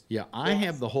pieces. Yeah, I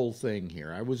have the whole thing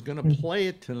here. I was going to play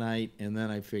it tonight, and then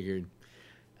I figured,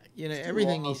 you know,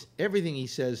 everything he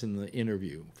says in the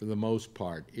interview, for the most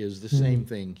part, is the same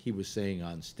thing he was saying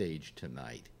on stage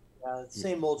tonight.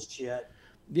 Same old shit.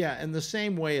 Yeah, and the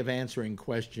same way of answering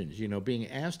questions, you know, being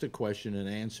asked a question and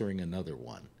answering another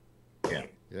one. Yeah.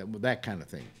 That kind of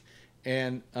thing.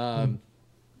 And,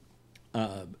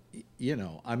 you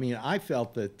know, I mean, I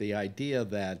felt that the idea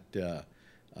that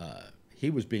he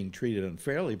was being treated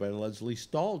unfairly by Leslie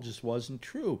Stahl just wasn't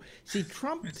true. See,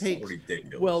 Trump takes... so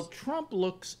ridiculous. Well, Trump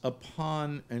looks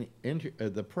upon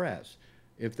the press.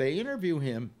 If they interview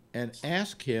him and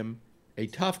ask him a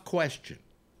tough question,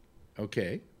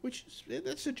 okay,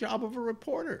 that's the job of a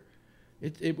reporter.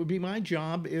 It would be my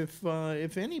job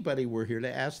if anybody were here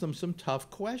to ask them some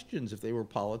tough questions if they were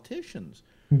politicians.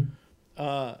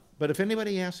 But if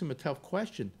anybody asks him a tough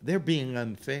question, they're being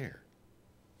unfair.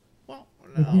 Well,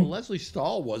 no, Leslie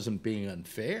Stahl wasn't being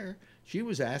unfair. She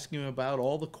was asking him about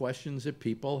all the questions that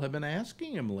people have been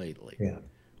asking him lately. Yeah.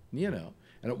 You know,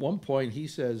 and at one point he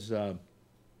says,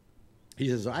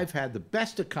 I've had the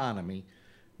best economy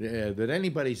that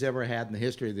anybody's ever had in the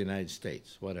history of the United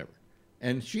States, whatever.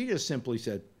 And she just simply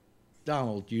said,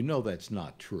 Donald, you know that's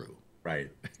not true. Right.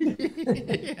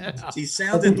 She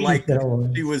sounded like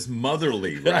she was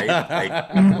motherly, right?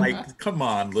 Like, come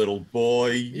on, little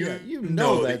boy. You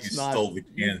know that you stole the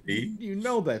candy. You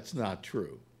know that's not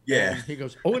true. Yeah. And he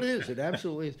goes, oh, it is. It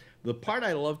absolutely is. The part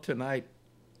I love tonight,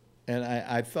 and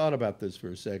I thought about this for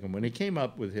a second, when he came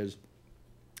up with his,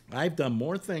 I've done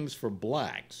more things for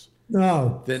blacks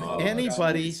than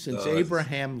anybody since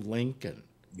Abraham Lincoln.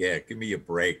 Yeah, give me a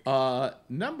break.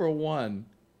 Number one,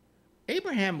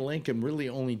 Abraham Lincoln really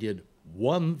only did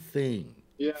one thing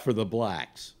for the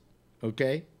blacks,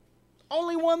 okay?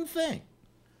 Only one thing.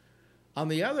 On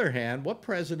the other hand, what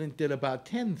president did about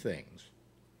 10 things?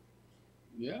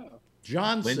 Yeah.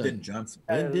 Johnson. Lyndon Johnson.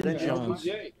 Lyndon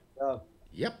Johnson.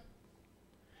 Yep.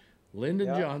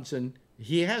 Lyndon Johnson.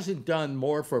 He hasn't done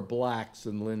more for blacks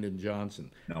than Lyndon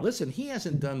Johnson. No. Listen, he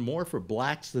hasn't done more for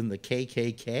blacks than the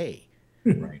KKK.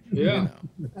 Right. Yeah.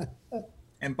 You know?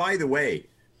 And by the way,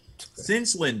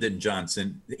 since Lyndon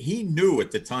Johnson, he knew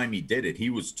at the time he did it,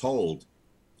 he was told,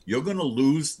 you're going to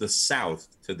lose the South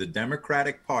to the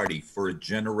Democratic Party for a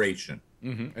generation.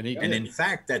 And in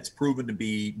fact, that's proven to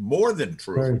be more than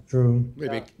true. Very true.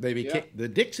 They became the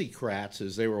Dixiecrats,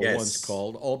 as they were once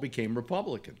called, all became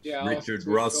Republicans. Yeah. Richard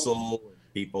Russell,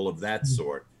 people of that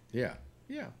sort. Yeah,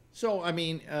 yeah. So I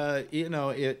mean, you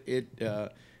know, a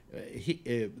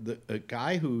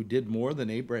guy who did more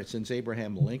than since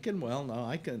Abraham Lincoln. Well, no,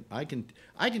 I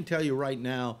can tell you right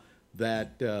now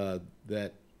that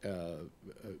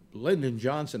Lyndon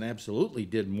Johnson absolutely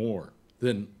did more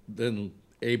than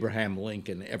Abraham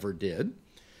Lincoln ever did.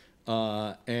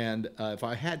 And if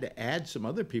I had to add some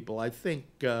other people, I think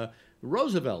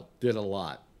Roosevelt did a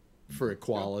lot for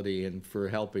equality and for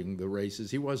helping the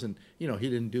races. He wasn't, you know, he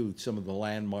didn't do some of the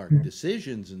landmark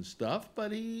decisions and stuff,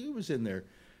 but he was in there,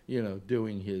 you know,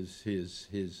 doing his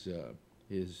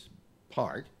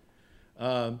part.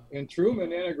 And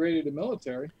Truman integrated the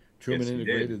military. Truman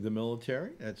integrated the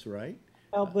military. That's right.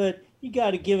 Well, but you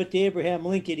got to give it to Abraham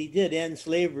Lincoln. He did end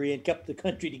slavery and kept the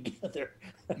country together.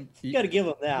 You got to give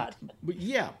him that. But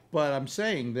yeah, but I'm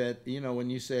saying that, you know, when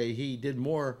you say he did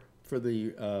more for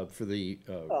the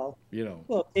you know,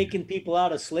 well, taking people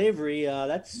out of slavery,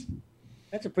 that's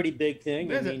a pretty big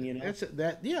thing. I mean, you know,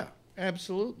 yeah,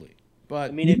 absolutely.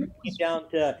 But I mean, if it comes down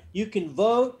to you can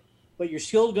vote, but you're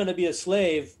still going to be a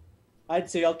slave, I'd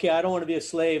say, okay, I don't want to be a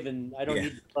slave, and I don't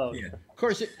need to vote. Yeah. Of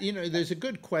course, you know, there's a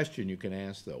good question you can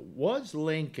ask though. Was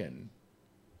Lincoln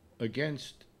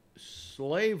against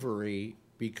slavery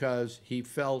because he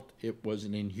felt it was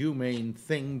an inhumane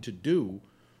thing to do,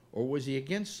 or was he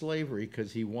against slavery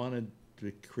because he wanted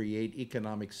to create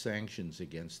economic sanctions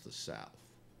against the South?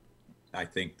 I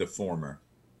think the former.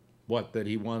 What, that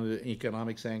he wanted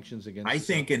economic sanctions against I the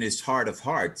think South? in his heart of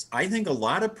hearts, I think a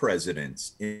lot of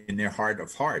presidents in their heart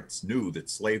of hearts knew that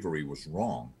slavery was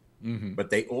wrong,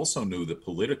 but they also knew that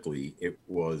politically it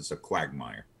was a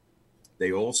quagmire.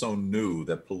 They also knew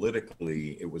that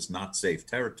politically it was not safe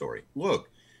territory. Look,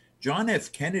 John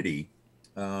F. Kennedy,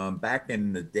 back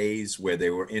in the days where they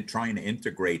were trying to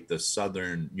integrate the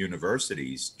Southern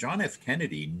universities, John F.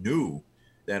 Kennedy knew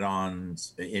that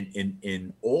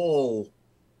in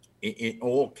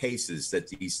all cases that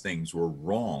these things were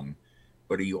wrong,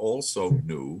 but he also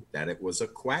knew that it was a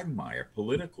quagmire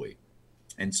politically.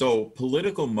 And so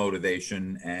political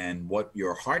motivation and what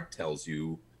your heart tells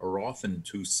you are often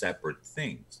two separate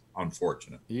things,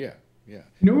 unfortunately. Yeah, yeah.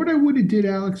 You know what I would have did,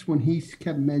 Alex, when he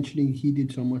kept mentioning he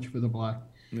did so much for the black?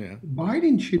 Yeah.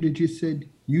 Biden should have just said,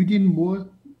 you did more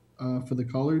for the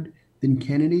colored than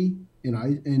Kennedy and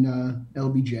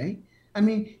LBJ. I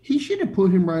mean, he should have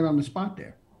put him right on the spot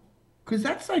there. Because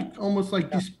that's like almost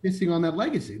like dismissing on that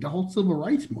legacy, the whole civil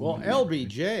rights movement. Well,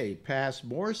 LBJ passed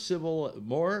more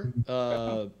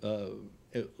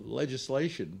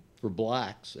legislation for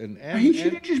blacks, and he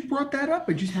should have just brought that up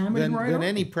and just hammered it right than on.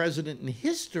 any president in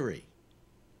history.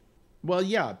 Well,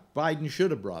 yeah, Biden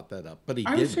should have brought that up, but he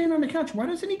didn't. I was saying on the couch, why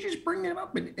doesn't he just bring it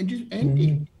up and just end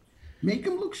it? Make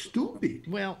him look stupid.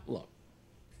 Well, look,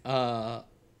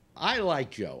 I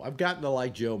like Joe. I've gotten to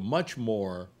like Joe much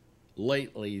more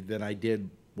lately than I did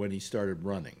when he started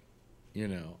running. You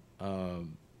know,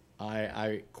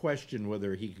 I question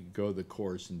whether he could go the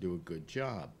course and do a good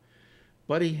job,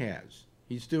 but he has.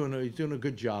 He's doing a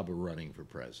good job of running for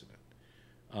president.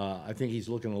 I think he's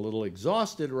looking a little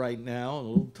exhausted right now, a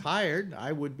little tired.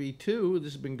 I would be too.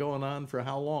 This has been going on for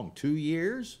how long? 2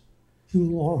 years? Too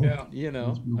long. Yeah. You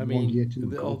know, I mean,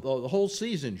 the whole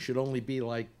season should only be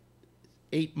like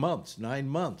 8 months, 9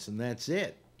 months, and that's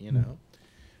it. You know.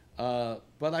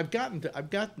 But I've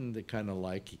gotten to kind of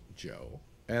like Joe,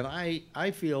 and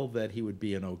I feel that he would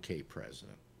be an okay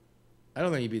president. I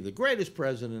don't think he'd be the greatest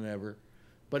president ever,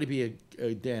 but he'd be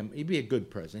a good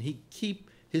president.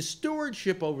 His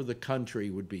stewardship over the country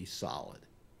would be solid.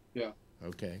 Yeah.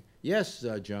 Okay. Yes,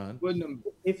 John.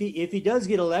 If he does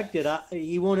get elected,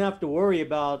 he won't have to worry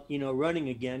about running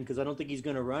again, because I don't think he's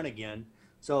going to run again.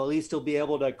 So at least he'll be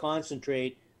able to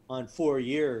concentrate on 4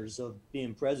 years of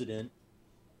being president.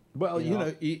 Well,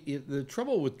 the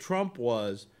trouble with Trump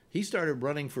was he started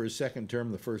running for his second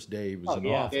term the first day he was in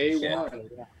office. Day one.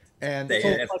 And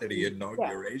after the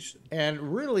inauguration.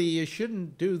 And really, you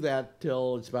shouldn't do that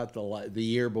till it's about the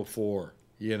year before.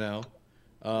 You know,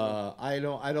 I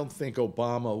don't think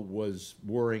Obama was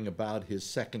worrying about his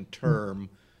second term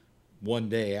one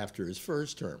day after his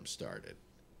first term started.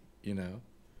 You know,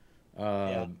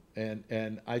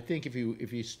 and I think if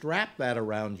you strap that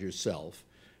around yourself,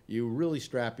 you really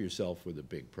strap yourself with a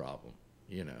big problem,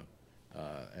 you know,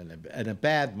 and a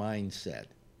bad mindset,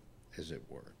 as it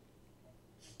were.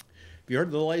 Have you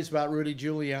heard the latest about Rudy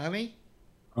Giuliani?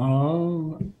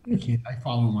 Oh, I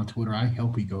follow him on Twitter. I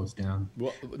hope he goes down.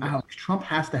 Well, Alex, Trump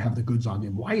has to have the goods on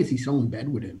him. Why is he so in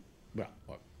bed with him? Well,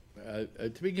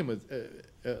 to begin with,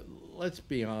 let's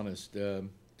be honest.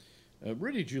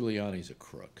 Rudy Giuliani's a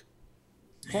crook.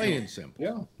 Plain and simple.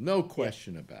 Yeah. No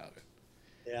question about it.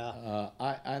 Yeah.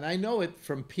 I know it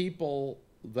from people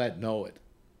that know it.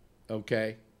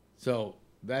 Okay, so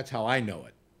that's how I know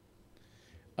it.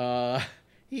 Uh,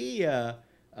 he,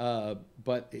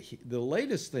 but the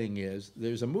latest thing is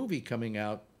there's a movie coming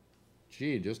out.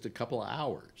 Gee, in just a couple of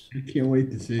hours I can't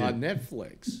wait to see it. on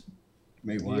Netflix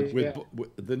May watch. with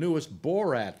the newest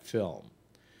Borat film.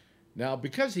 Now,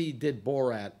 because he did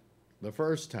Borat the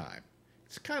first time,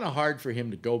 it's kind of hard for him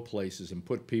to go places and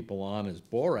put people on as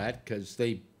Borat because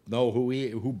they know who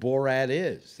Borat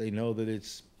is. They know that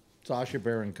it's Sacha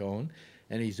Baron Cohen,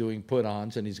 and he's doing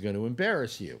put-ons, and he's going to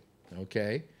embarrass you.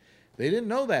 Okay, they didn't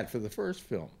know that for the first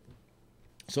film.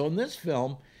 So in this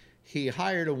film, he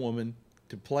hired a woman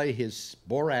to play his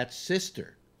Borat's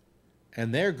sister,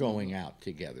 and they're going out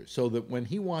together so that when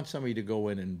he wants somebody to go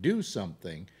in and do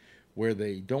something where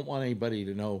they don't want anybody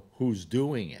to know who's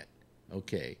doing it,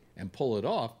 okay, and pull it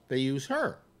off, they use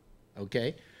her,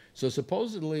 okay? So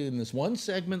supposedly in this one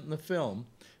segment in the film,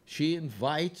 she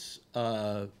invites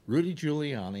Rudy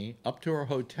Giuliani up to her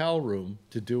hotel room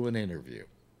to do an interview.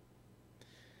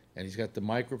 And he's got the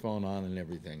microphone on and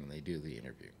everything, and they do the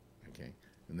interview, okay?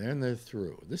 And then they're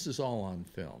through. This is all on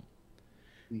film.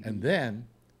 And then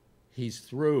he's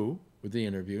through with the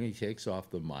interview, and he takes off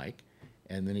the mic,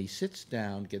 and then he sits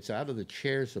down, gets out of the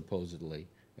chair supposedly,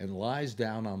 and lies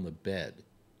down on the bed,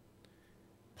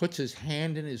 puts his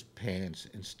hand in his pants,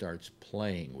 and starts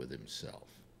playing with himself.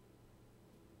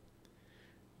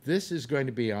 This is going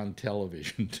to be on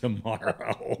television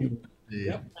tomorrow.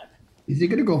 Yep. Is it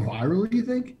going to go viral, do you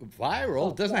think?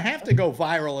 Viral? It doesn't have to go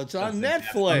viral. It's on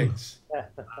Netflix.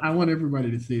 I want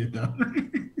everybody to see it, though.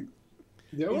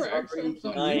 There were actually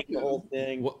denying the whole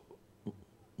thing.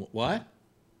 What?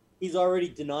 He's already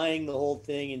denying the whole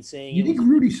thing and saying. You think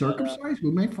Rudy's circumcised?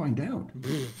 We might find out.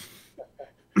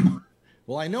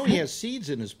 Well, I know he has seeds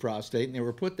in his prostate, and they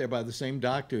were put there by the same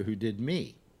doctor who did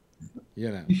me.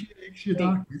 You know.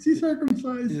 Is he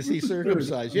circumcised? Is he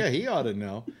circumcised? Yeah, he ought to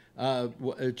know.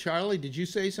 Charlie, did you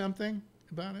say something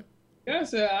about it?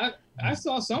 Yes, I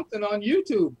saw something on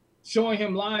YouTube showing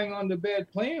him lying on the bed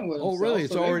playing with himself. Oh, really?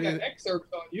 It's already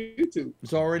excerpts on YouTube.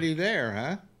 It's already there,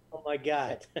 huh? Oh my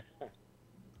God!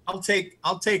 I'll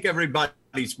take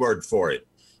everybody's word for it.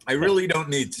 I really don't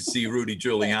need to see Rudy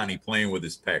Giuliani playing with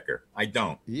his pecker. I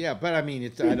don't. Yeah, but I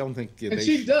mean, I don't think. And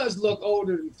she does look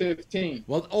older than 15.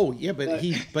 Well, oh yeah,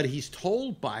 but he's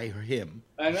told by him.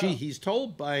 I know.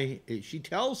 She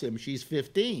tells him she's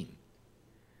 15,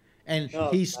 and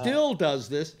he still does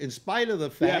this in spite of the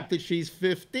fact that she's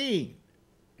 15.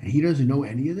 And he doesn't know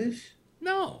any of this?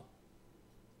 No.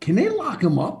 Can they lock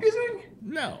him up, you think?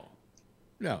 No.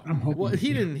 I'm hoping Well,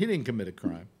 he didn't commit a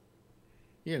crime.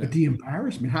 You know. But the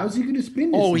embarrassment, how's he going to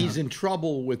spin this? Oh, now? he's in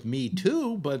trouble with Me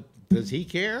Too, but does he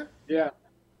care? Yeah.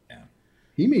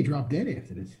 He may drop dead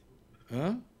after this.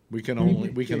 Huh? We can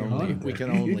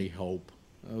only hope.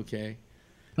 Okay.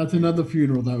 That's another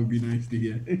funeral that would be nice to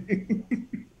hear.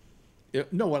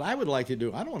 No, what I would like to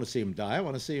do, I don't want to see him die. I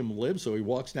want to see him live so he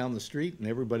walks down the street and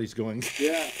everybody's going,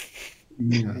 yeah.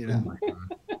 You know,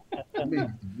 Oh my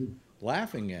God.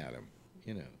 laughing at him,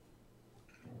 you know.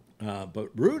 But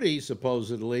Rudy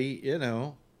supposedly, you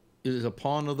know, is a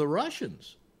pawn of the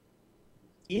Russians.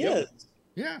 He is.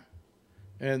 Yeah.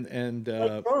 And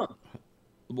Like Trump.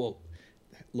 well,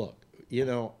 look, you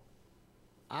know,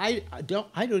 I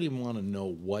don't even want to know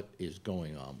what is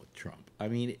going on with Trump. I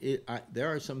mean,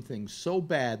 there are some things so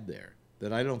bad there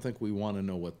that I don't think we want to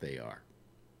know what they are.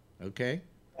 Okay?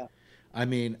 Yeah. I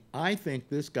mean, I think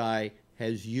this guy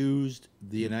has used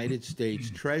the United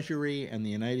States Treasury and the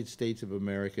United States of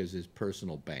America as his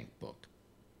personal bank book.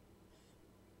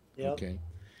 Yep. Okay?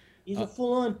 He's a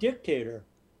full-on dictator.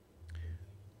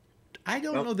 I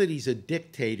don't know that he's a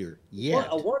dictator yet.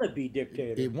 A wannabe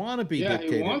dictator. A wannabe Yeah,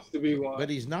 dictator. he wants to be one. But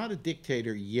he's not a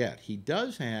dictator yet. He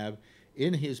does have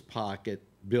in his pocket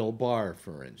Bill Barr,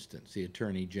 for instance, the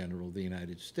Attorney General of the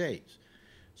United States.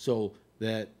 So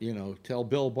that, you know, tell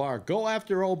Bill Barr, go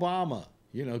after Obama.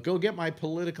 You know, go get my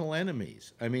political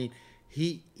enemies. I mean,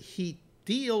 he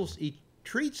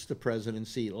treats the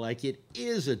presidency like it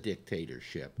is a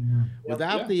dictatorship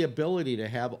without the ability to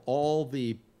have all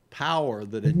the power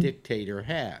that a dictator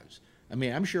has. I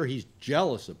mean, I'm sure he's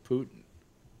jealous of Putin,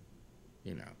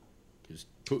 you know, because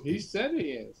Putin. He said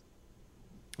he is.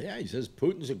 Yeah, he says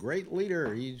Putin's a great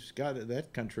leader. He's got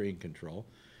that country in control.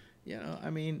 You know, I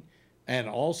mean, and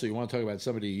also you want to talk about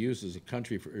somebody who uses a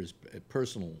country for his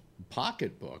personal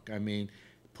pocketbook. I mean,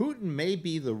 Putin may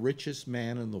be the richest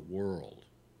man in the world.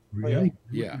 Really?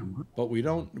 Yeah, but we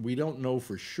don't know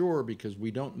for sure because we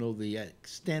don't know the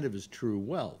extent of his true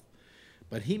wealth.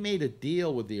 But he made a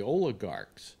deal with the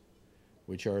oligarchs,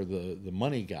 which are the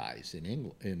money guys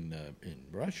in in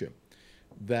Russia,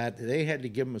 that they had to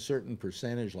give him a certain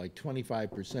percentage, like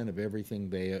 25% of everything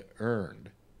they earned.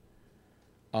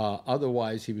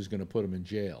 Otherwise, he was going to put him in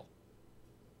jail.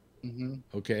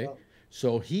 Okay?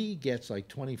 So he gets like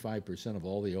 25% of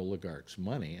all the oligarchs'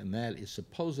 money, and that is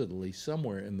supposedly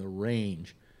somewhere in the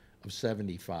range of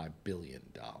 $75 billion.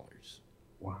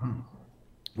 Wow.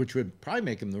 Which would probably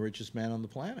make him the richest man on the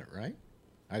planet, right?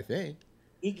 I think.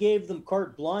 He gave them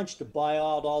carte blanche to buy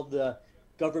out all the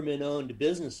government-owned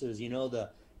businesses. The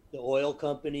oil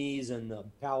companies and the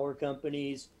power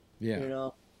companies. Yeah.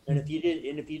 And if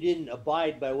you didn't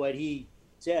abide by what he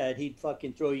said, he'd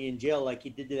fucking throw you in jail like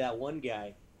he did to that one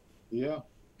guy. Yeah.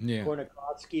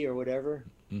 Kornakovsky or whatever.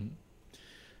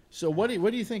 So what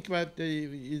do you think about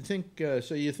you think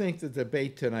the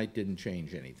debate tonight didn't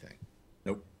change anything?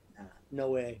 Nope.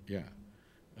 No way. Yeah.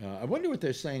 I wonder what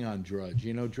they're saying on Drudge.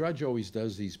 Drudge always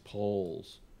does these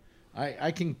polls.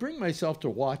 I can bring myself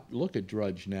to look at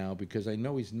Drudge now because I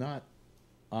know he's not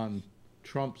on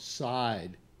Trump's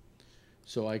side.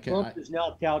 So I can. Trump is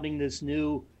now touting this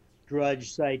new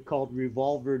Drudge site called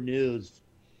Revolver News.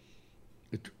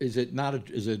 Is it not?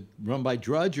 Is it run by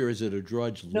Drudge or is it a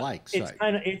Drudge-like site?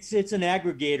 It's an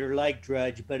aggregator like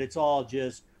Drudge, but it's all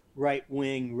just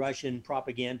right-wing Russian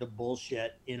propaganda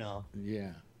bullshit.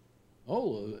 Yeah.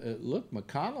 Oh, look,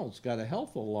 McConnell's got a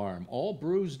health alarm, all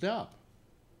bruised up.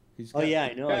 Yeah,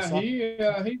 I know.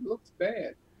 Yeah, he looks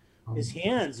bad. His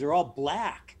hands are all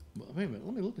black. Wait a minute,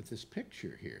 let me look at this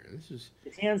picture here. His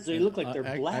hands, they look like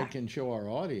they're black. I can show our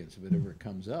audience if it ever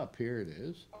comes up. Here it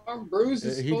is. Bruce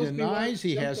he denies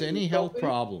he has any health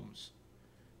problems.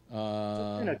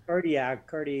 Some kind of cardiac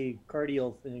thing,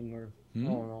 or I don't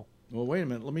know. Well, wait a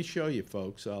minute. Let me show you,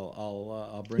 folks.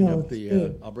 I'll bring up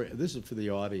the. This is for the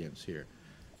audience here.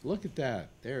 Look at that.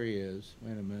 There he is.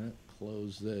 Wait a minute.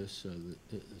 Close this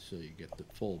so you get the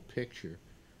full picture.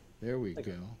 There we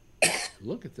go.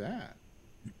 Look at that.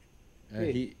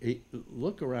 He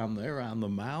look around there, around the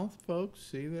mouth, folks.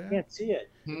 See that? Can't see it.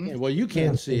 Well, you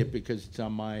can't see it because it's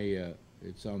on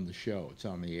it's on the show. It's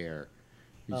on the air.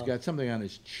 He's got something on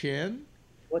his chin.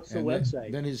 What's the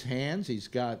website? Then his hands. He's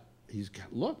got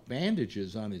look,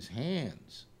 bandages on his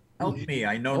hands. Help me!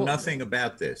 I know nothing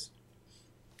about this.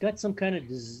 Got some kind of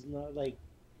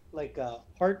like a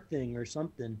heart thing or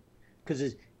something,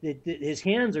 because his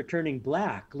hands are turning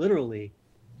black, literally.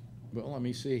 Well, let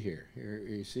me see here. Here,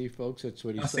 you see, folks. That's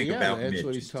what he's saying. Yeah, that's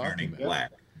what he's talking about.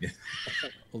 Black.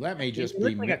 Well, that may just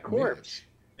be like a corpse.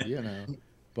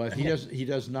 But he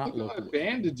does not look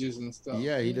bandages and stuff.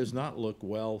 Yeah, he does not look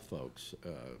well, folks.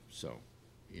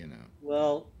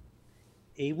 Well,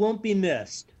 he won't be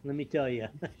missed. Let me tell you.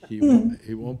 he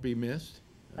won't be missed.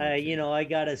 Okay. I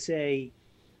gotta say,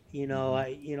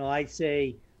 I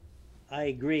say, I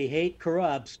agree. Hate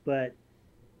corrupts, but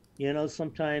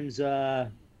sometimes,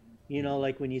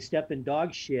 like when you step in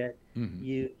dog shit,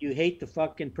 you hate the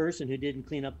fucking person who didn't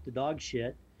clean up the dog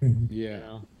shit.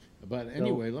 Yeah. But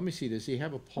anyway, let me see. Does he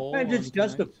have a poll?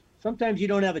 Sometimes you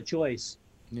don't have a choice.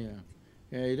 Yeah.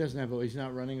 Yeah, he doesn't have. He's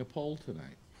not running a poll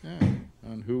tonight. Yeah.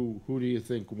 On who do you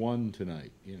think won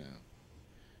tonight?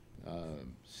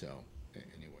 So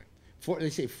anyway, they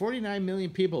say 49 million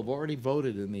people have already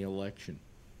voted in the election.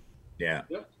 Yeah.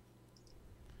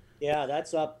 Yeah,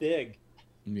 that's up big.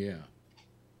 Yeah.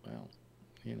 Well,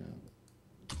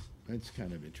 that's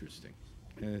kind of interesting.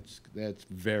 That's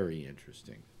very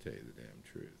interesting, to tell you the damn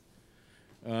truth.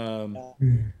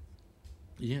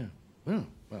 Yeah. Well.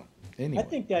 Anyway. I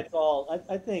think that's all.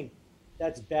 I think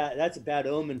that's bad. That's a bad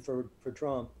omen for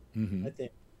Trump. I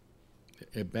think.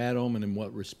 A bad omen in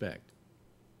what respect?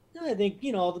 I think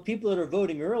the people that are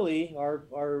voting early are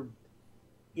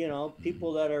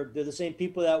people that they're the same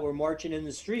people that were marching in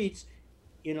the streets,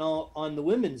 on the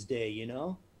Women's Day.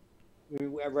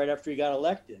 Right after he got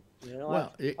elected.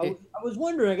 Well, I was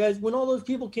wondering, guys, when all those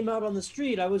people came out on the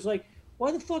street, I was like,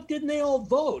 why the fuck didn't they all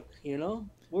vote?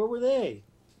 Where were they?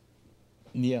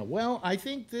 Yeah, well, I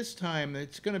think this time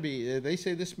it's going to be, they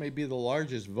say this may be the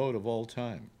largest vote of all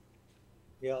time.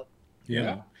 Yep.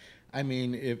 Yeah. I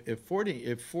mean, if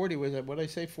 40 was it, what did I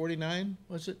say, 49?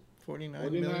 Was it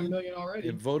 49 million already?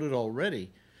 It voted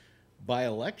already. By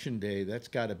election day, that's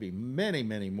got to be many,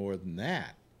 many more than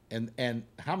that. And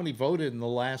how many voted in the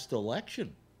last election?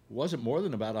 It wasn't more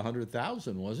than about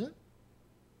 100,000, was it?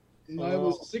 No, it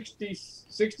was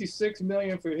 66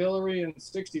 million for Hillary and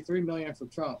 63 million for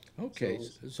Trump. Okay,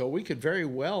 so we could very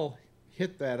well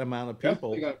hit that amount of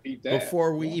people beat that.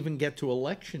 before we even get to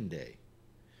election day.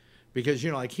 Because,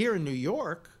 like here in New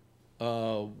York,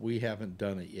 we haven't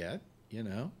done it yet,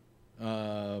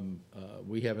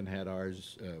 we haven't had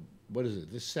ours what is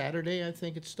it? This Saturday, I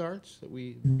think it starts. That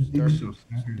we I think start. so,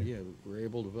 Saturday. Yeah, we're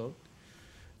able to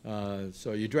vote.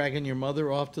 So you're dragging your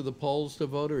mother off to the polls to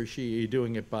vote, or are you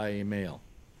doing it by mail?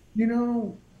 You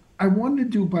know, I wanted to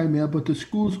do by mail, but the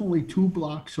school's only 2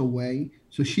 blocks away,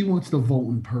 so she wants to vote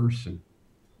in person.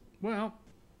 Well,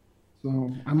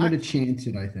 so I'm going to chance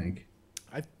it, I think.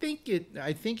 I think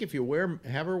if you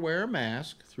have her wear a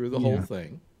mask through the whole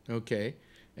thing, okay,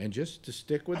 and just to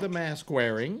stick with the mask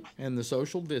wearing and the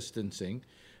social distancing,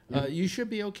 you should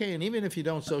be okay. And even if you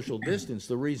don't social distance,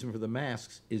 the reason for the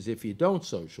masks is if you don't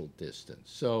social distance.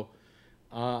 So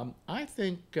I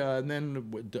think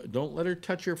then don't let her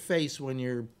touch your face when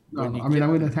you're. I'm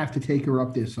going to have to take her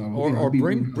up there. So or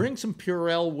bring some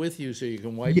Purell with you so you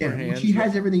can wipe your hands. She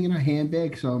has everything in her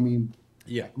handbag, so I mean.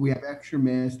 Yeah, we have extra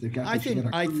masks. I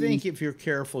think if you're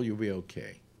careful, you'll be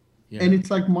okay. Yeah. And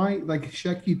it's like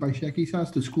Shecky by Shecky's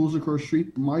house. The school's across the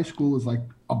street. My school is like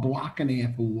a block and a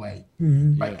half away.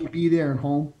 Mm-hmm. I can be there at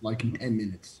home like in 10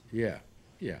 minutes. Yeah,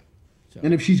 yeah. So.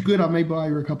 And if she's good, I may buy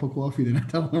her a cup of coffee. Then I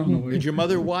tell her on the way. Did your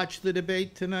mother watch the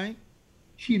debate tonight?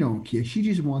 She don't care. She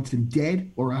just wants him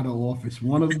dead or out of office.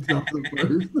 One of them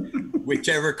first.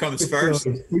 Whichever comes first.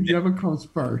 Whichever comes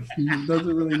first. He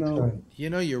doesn't really know. You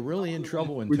know, you're really in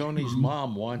trouble when Tony's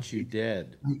mom wants you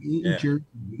dead. Jersey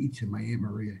hates him, my Aunt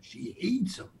Maria. She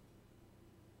hates him.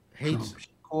 Hates him. She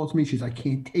calls me. She's, I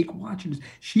can't take watching this.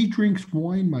 She drinks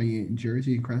wine, my aunt in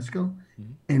Jersey and Cresco,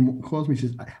 and calls me. She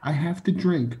says, I have to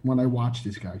drink when I watch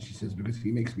this guy, she says, because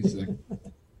he makes me sick.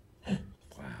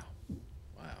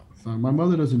 So my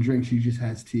mother doesn't drink; she just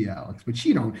has tea, Alex. But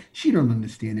she don't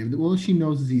understand everything. All she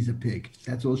knows is he's a pig.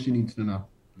 That's all she needs to know.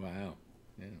 Wow.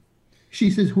 Yeah. She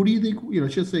says, "Who do you think?"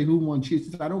 She'll say, "Who won?" She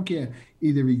says, "I don't care.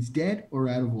 Either he's dead or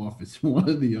out of office, one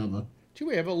or the other." Gee,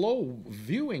 we have a low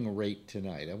viewing rate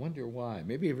tonight. I wonder why.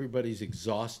 Maybe everybody's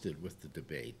exhausted with the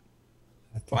debate.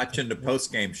 Watching the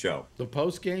post-game show. The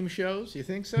post-game shows? You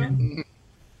think so?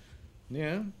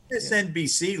 Yeah. This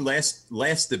NBC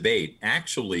last debate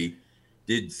actually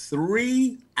did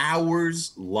 3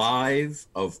 hours live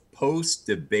of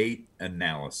post-debate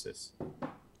analysis.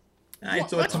 I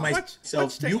thought to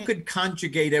myself, you could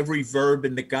conjugate every verb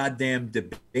in the goddamn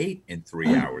debate in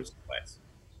 3 hours less.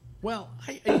 Well,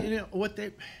 what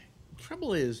the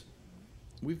trouble is,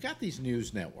 we've got these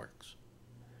news networks,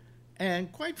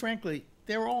 and quite frankly,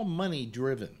 they're all money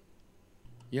driven,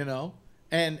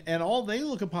 and all they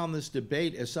look upon this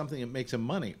debate as something that makes them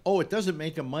money. Oh, it doesn't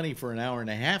make them money for an hour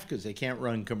and a half because they can't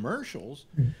run commercials,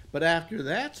 but after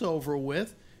that's over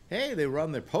with, hey, they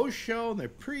run their post show and their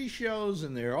pre-shows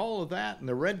and they're all of that and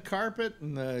the red carpet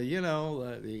and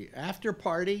the after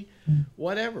party,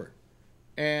 whatever.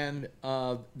 And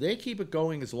they keep it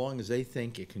going as long as they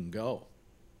think it can go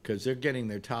because they're getting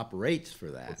their top rates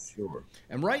for that. For sure.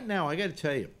 And right now, I got to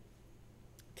tell you,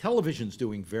 television's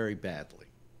doing very badly,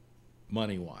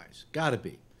 money-wise. Got to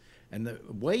be. And the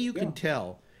way you can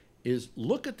tell is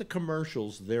look at the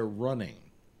commercials they're running.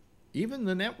 Even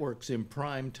the networks in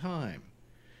prime time.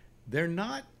 They're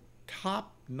not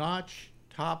top-notch,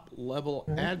 top-level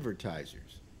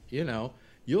advertisers.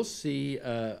 You'll see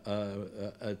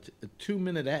a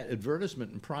 2-minute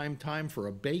advertisement in prime time for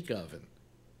a bake oven.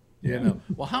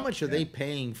 Well, how much are they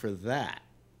paying for that?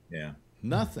 Yeah.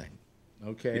 Nothing.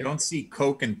 Okay. You don't see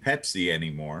Coke and Pepsi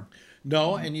anymore.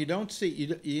 No, and you don't see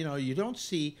you don't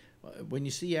see when you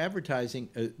see advertising.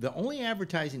 The only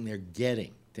advertising they're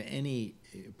getting to any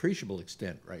appreciable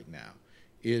extent right now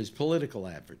is political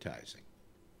advertising.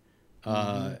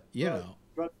 Drug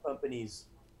companies.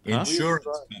 Insurance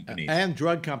companies. And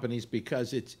drug companies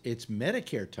because it's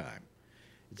Medicare time.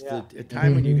 It's the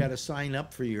time when you got to sign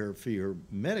up for your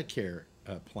Medicare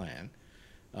plan,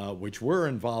 which we're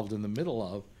involved in the middle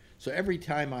of. So every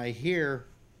time I hear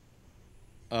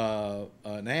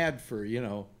an ad for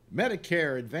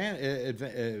Medicare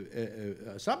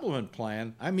supplement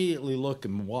plan, I immediately look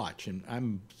and watch, and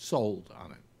I'm sold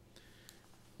on it.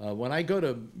 When I go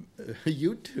to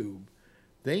YouTube,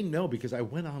 they know because I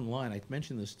went online. I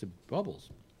mentioned this to Bubbles.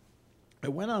 I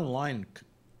went online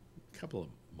a couple of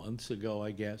months ago, I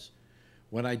guess,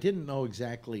 when I didn't know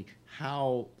exactly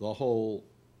how the whole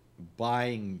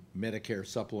buying Medicare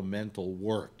supplemental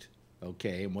worked,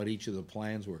 okay, and what each of the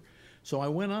plans were. So I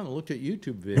went on and looked at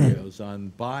YouTube videos on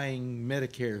buying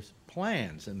Medicare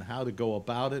plans and how to go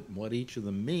about it and what each of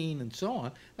them mean and so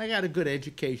on. I got a good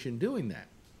education doing that.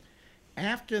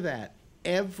 After that,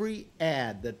 every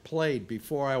ad that played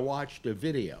before I watched a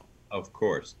video, of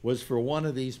course, was for one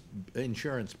of these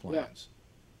insurance plans.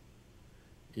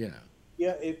 Yeah,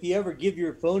 if you ever give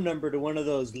your phone number to one of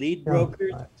those lead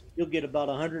brokers, you'll get about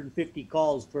 150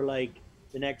 calls for like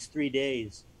the next 3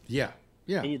 days. Yeah,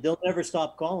 Yeah. And they'll never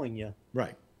stop calling you.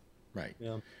 Right. Right.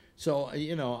 Yeah. So,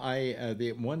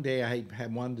 the one day I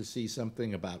had wanted to see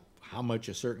something about how much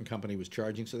a certain company was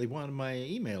charging, so they wanted my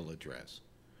email address.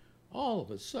 All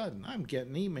of a sudden, I'm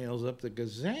getting emails up the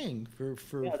gazang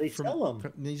they sell 'em.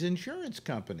 from these insurance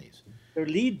companies. They're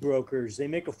lead brokers. They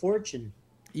make a fortune.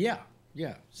 Yeah,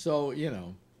 yeah. So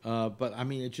but I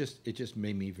mean, it just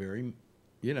made me very,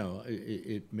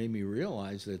 it made me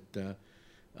realize that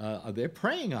they're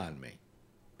preying on me,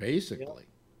 basically.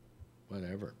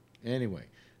 Whatever. Anyway,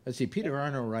 let's see. Peter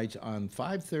Arno writes on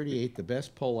 538, the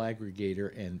best poll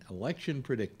aggregator and election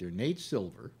predictor, Nate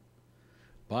Silver.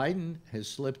 Biden has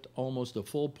slipped almost a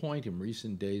full point in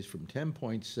recent days from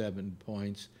 10.7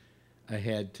 points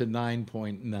ahead to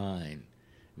 9.9. And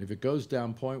if it goes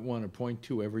down 0.1 or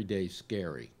 0.2 every day,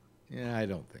 scary. Yeah, I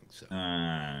don't think so.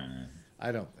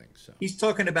 I don't think so. He's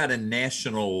talking about a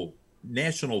national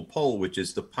poll, which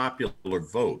is the popular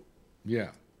vote.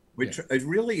 Yeah. Which it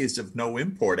really is of no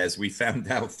import, as we found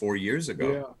out 4 years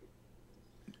ago.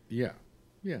 Yeah.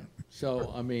 Yeah.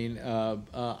 So I mean, I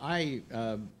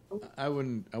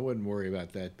wouldn't worry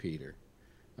about that, Peter.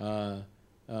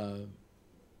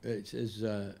 It says,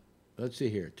 let's see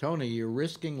here, Tony, you're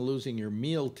risking losing your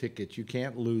meal ticket. You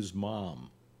can't lose Mom.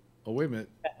 Oh, wait a minute,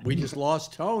 we just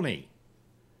lost Tony.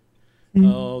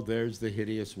 Oh, there's the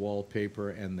hideous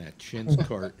wallpaper and that chintz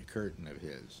curtain of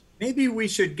his. Maybe we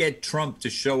should get Trump to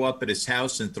show up at his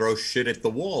house and throw shit at the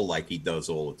wall like he does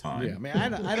all the time. Yeah, I mean,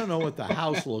 I don't know what the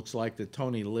house looks like that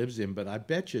Tony lives in, but I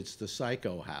bet you it's the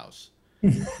psycho house.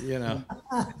 Where's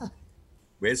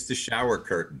the shower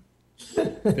curtain?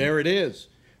 There it is.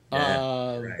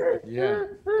 Right. Yeah.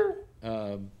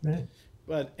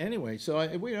 But anyway, so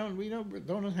we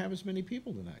don't have as many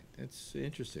people tonight. That's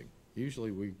interesting.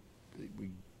 Usually we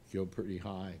go pretty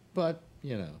high, but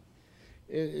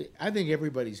I think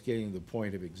everybody's getting to the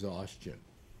point of exhaustion.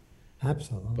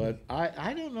 Absolutely. But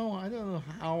I don't know. I don't know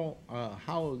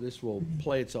how this will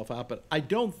play itself out. But I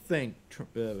don't think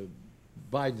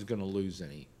Biden's going to lose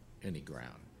any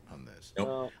ground on this.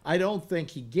 Nope. I don't think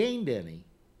he gained any.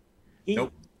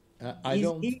 Nope.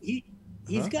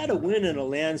 He's got to win in a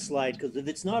landslide, because if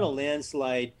it's not a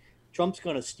landslide, Trump's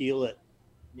going to steal it.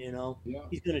 He's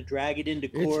going to drag it into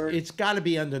court. It's got to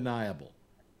be undeniable.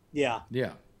 Yeah.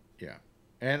 Yeah. Yeah.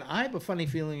 And I have a funny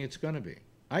feeling it's going to be.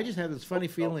 I just have this funny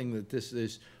feeling that this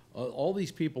is all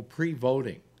these people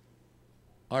pre-voting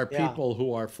are people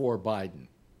who are for Biden.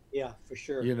 Yeah, for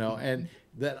sure. And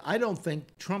that I don't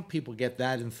think Trump people get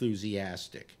that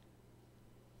enthusiastic.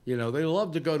 They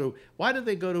love to go to. Why do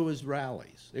they go to his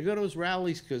rallies? They go to his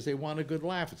rallies because they want a good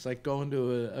laugh. It's like going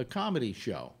to a comedy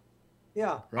show.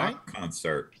 Yeah. Right?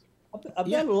 Concert. I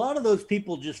bet a lot of those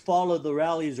people just follow the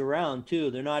rallies around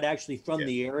too. They're not actually from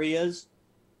the areas.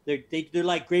 They're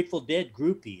like Grateful Dead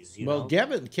groupies. Well,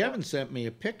 Kevin sent me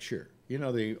a picture.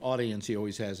 The audience he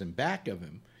always has in back of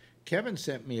him. Kevin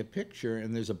sent me a picture,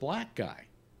 and there's a black guy.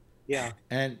 Yeah.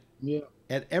 And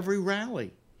at every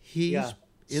rally, he's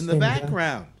in the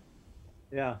background.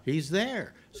 Yeah. He's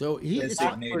there. So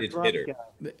designated hitter.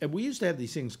 We used to have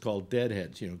these things called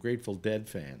deadheads, Grateful Dead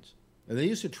fans. And they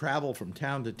used to travel from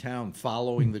town to town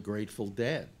following the Grateful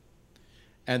Dead.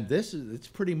 And it's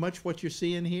pretty much what you're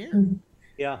seeing here.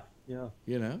 Yeah, yeah.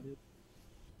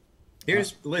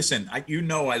 Listen, I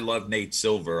love Nate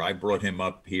Silver. I brought him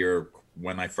up here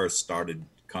when I first started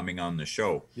coming on the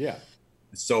show. Yeah.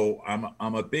 So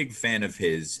I'm a big fan of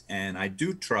his, and I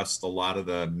do trust a lot of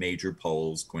the major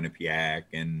polls, Quinnipiac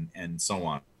and so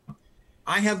on.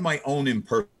 I have my own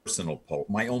personal poll,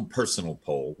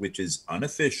 which is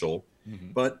unofficial,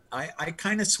 but I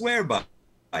kind of swear by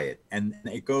it, and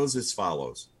it goes as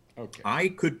follows. Okay. I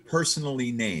could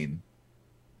personally name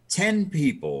 10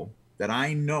 people that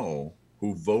I know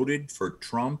who voted for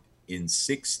Trump in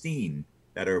 2016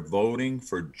 that are voting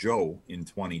for Joe in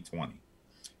 2020.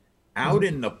 Out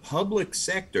in the public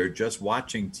sector, just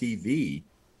watching TV,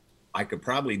 I could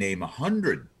probably name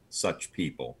 100 such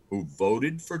people who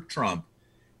voted for Trump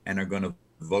and are going to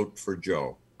vote for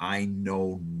Joe. I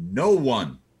know no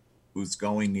one who's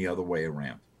going the other way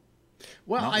around.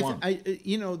 Well,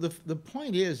 the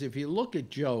point is, if you look at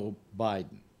Joe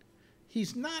Biden,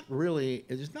 he's not really,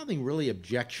 there's nothing really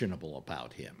objectionable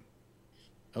about him.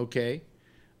 Okay?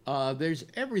 There's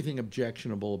everything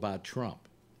objectionable about Trump.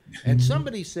 And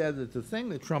somebody said that the thing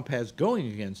that Trump has going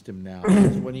against him now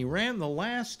is when he ran the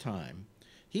last time,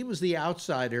 he was the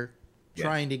outsider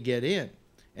trying to get in.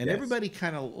 And everybody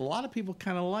a lot of people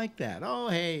kind of like that. Oh,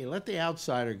 hey, let the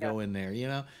outsider go in there,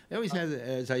 They always have,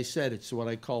 as I said, it's what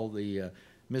I call the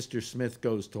Mr. Smith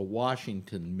goes to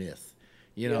Washington myth.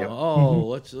 You know,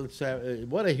 Yeah. let's have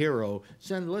what a hero.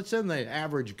 Let's send the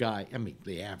average guy. I mean,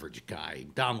 the average guy,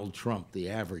 Donald Trump, the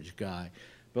average guy.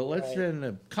 But let's send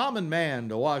a common man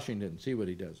to Washington and see what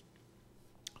he does.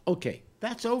 Okay,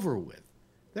 that's over with.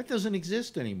 That doesn't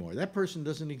exist anymore. That person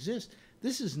doesn't exist.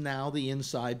 This is now the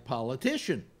inside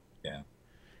politician. Yeah.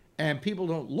 And people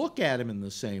don't look at him in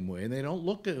the same way, and they don't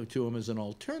look to him as an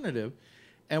alternative.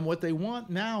 And what they want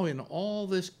now in all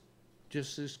this,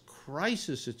 just this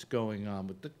crisis that's going on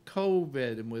with the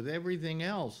COVID and with everything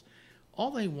else,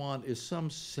 all they want is some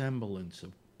semblance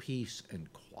of peace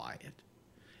and quiet.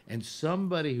 And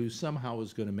somebody who somehow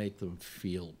is going to make them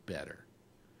feel better.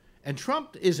 And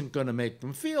Trump isn't going to make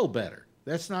them feel better.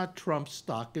 That's not Trump's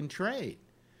stock and trade.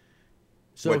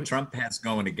 So what Trump has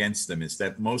going against them is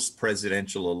that most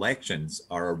presidential elections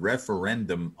are a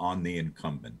referendum on the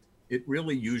incumbent. It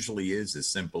really usually is as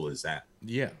simple as that.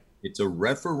 Yeah. It's a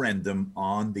referendum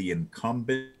on the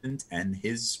incumbent and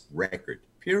his record,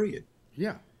 period.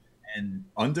 Yeah. And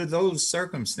under those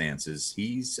circumstances,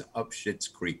 he's up Schitt's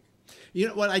Creek. You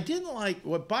know, what I didn't like,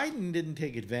 what Biden didn't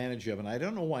take advantage of, and I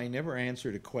don't know why he never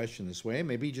answered a question this way,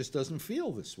 maybe he just doesn't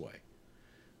feel this way.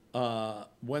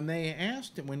 When they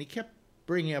asked him, when he kept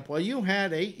bringing up, well, you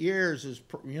had 8 years as,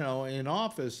 in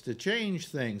office to change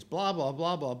things, blah, blah,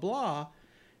 blah, blah, blah.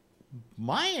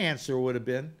 My answer would have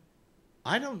been,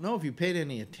 I don't know if you paid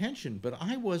any attention, but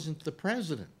I wasn't the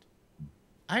president.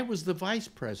 I was the vice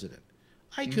president.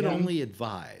 I could only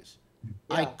advise.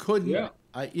 Yeah. I couldn't,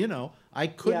 I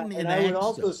couldn't and enact I would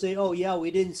also stuff. say, oh yeah,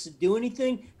 we didn't do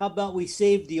anything. How about we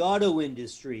saved the auto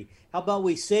industry? How about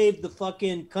we saved the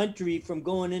fucking country from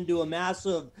going into a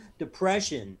massive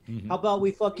depression? How about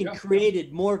we fucking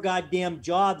created more goddamn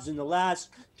jobs in the last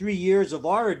 3 years of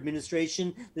our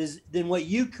administration than what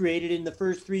you created in the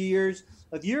first 3 years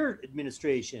of your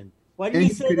administration? Why didn't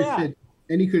he say that?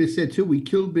 And he could have said too, we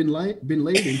killed Bin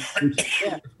Laden, which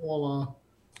is all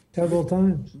several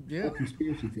times. Yeah.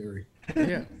 Conspiracy theory.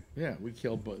 Yeah, we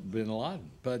killed Bin Laden,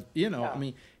 but I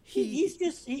mean,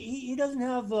 he doesn't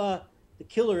have the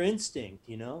killer instinct,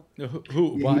 Who? Yeah,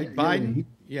 Biden?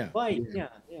 Yeah. Biden, yeah.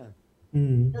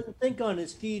 Mm. He doesn't think on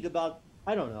his feet about.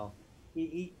 I don't know.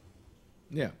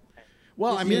 Yeah.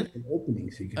 Well, I mean,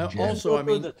 openings he can also, I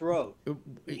mean, the throat.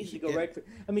 He needs to go right for.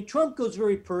 I mean, Trump goes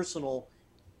very personal.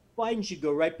 Biden should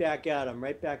go right back at him,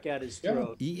 right back at his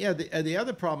throat. Yeah. The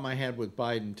other problem I had with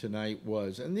Biden tonight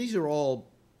was, and these are all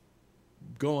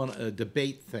going a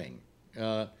debate thing,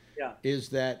 is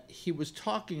that he was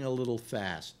talking a little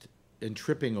fast and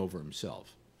tripping over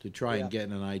himself to try and get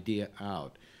an idea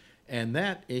out. And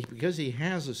that, because he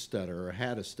has a stutter or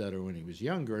had a stutter when he was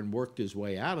younger and worked his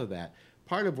way out of that,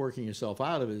 part of working yourself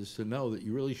out of it is to know that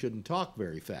you really shouldn't talk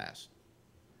very fast,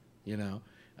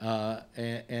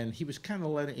 and he was kind of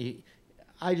letting,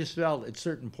 I just felt at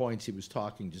certain points he was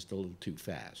talking just a little too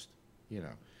fast,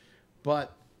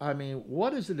 But, I mean,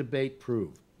 what does the debate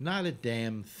prove? Not a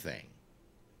damn thing.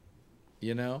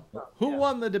 Who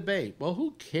won the debate? Well,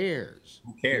 who cares?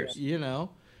 Who cares?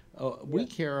 We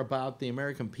care about the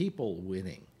American people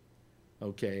winning.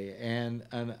 Okay, and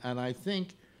I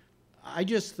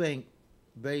just think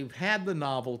they've had the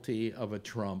novelty of a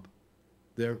Trump.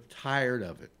 They're tired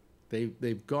of it.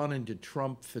 They've gone into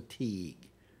Trump fatigue.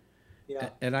 Yeah.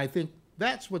 And I think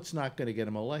that's what's not going to get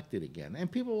him elected again.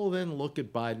 And people will then look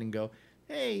at Biden and go,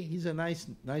 hey, he's a nice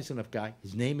enough guy.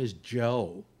 His name is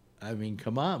Joe. I mean,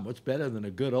 come on, what's better than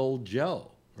a good old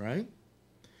Joe, right?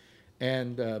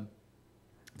 And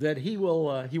that he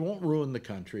won't ruin the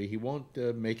country. He won't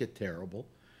make it terrible.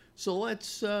 So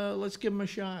let's give him a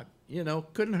shot.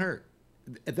 Couldn't hurt.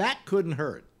 That couldn't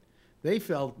hurt. They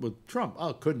felt with Trump,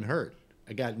 oh, couldn't hurt.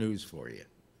 I got news for you.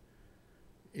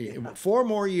 4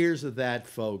 more years of that,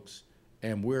 folks,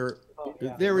 and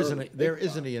there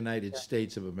isn't a United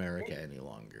States of America any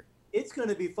longer. It's going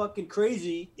to be fucking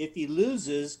crazy if he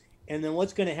loses, and then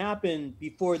what's going to happen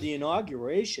before the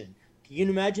inauguration? Can you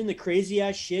imagine the crazy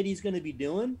ass shit he's going to be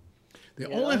doing?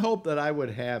 The only hope that I would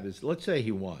have is, let's say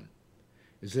he won,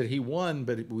 is that he won,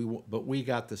 but we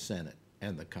got the Senate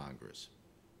and the Congress.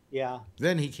 Yeah.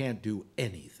 Then he can't do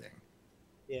anything.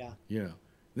 Yeah.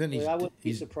 Then I wouldn't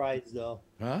be surprised though.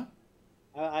 Huh?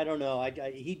 I don't know.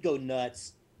 He'd go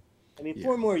nuts. I mean,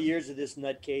 4 more years of this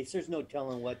nutcase. There's no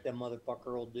telling what that motherfucker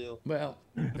will do. Well,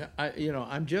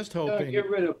 I'm just hoping. Get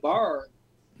rid of Barr.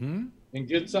 And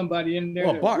get somebody in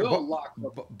there that will lock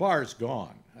up. Barr's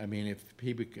gone. I mean, if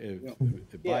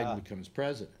Biden becomes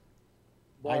president.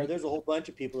 Barr, there's a whole bunch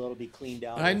of people that'll be cleaned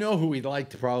out. I know who he'd like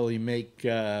to probably make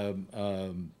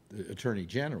Attorney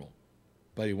General,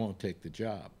 but he won't take the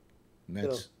job. And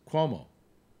that's Cuomo.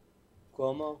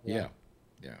 Cuomo? Yeah.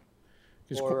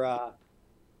 Or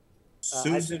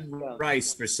Susan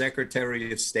Rice for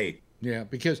Secretary of State. Yeah,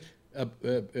 because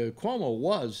Cuomo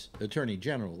was Attorney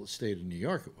General of the state of New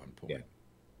York at one point.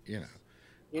 Yeah.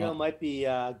 You know. Might be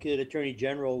good Attorney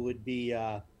General would be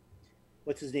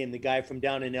what's his name? The guy from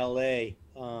down in L.A.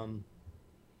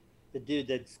 The dude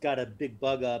that's got a big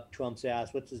bug up Trump's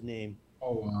ass. What's his name?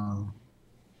 Oh,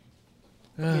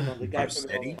 the guy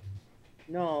from LA.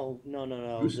 No.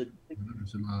 The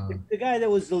guy that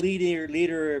was the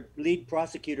lead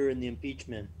prosecutor in the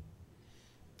impeachment.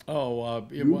 Oh, well,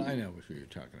 I know what you're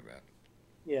talking about.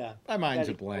 Yeah. My mind's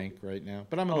a blank right now,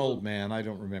 but I'm an old man. I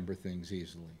don't remember things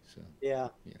easily. So yeah.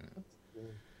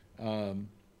 The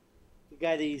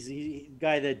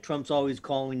guy that Trump's always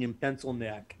calling him pencil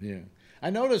neck. Yeah. I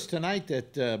noticed tonight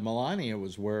that Malaria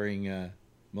was wearing a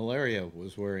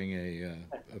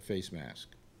face mask.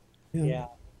 Yeah.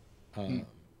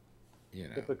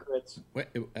 Hypocrites. I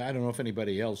don't know if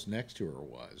anybody else next to her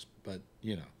was, but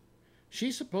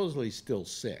she's supposedly still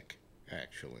sick.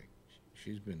 Actually,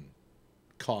 she's been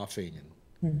coughing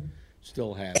and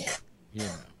still has it,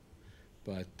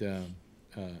 but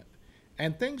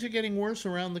and things are getting worse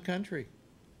around the country.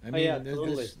 I mean,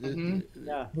 totally. And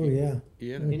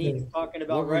he's talking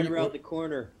about around the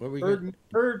corner.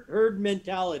 Herd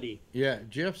mentality. Yeah,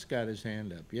 Jeff's got his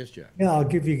hand up. Yes, Jeff. Yeah, I'll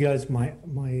give you guys my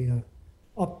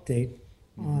update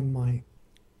on my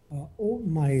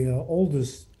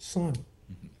oldest son.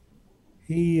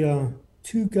 He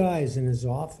 2 guys in his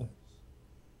office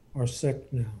are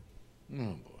sick now.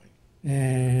 Oh boy!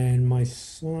 And my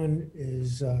son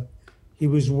is he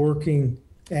was working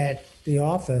at the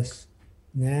office.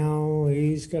 Now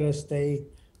he's got to stay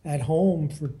at home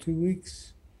for 2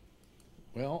 weeks.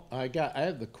 Well, I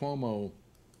have the Cuomo.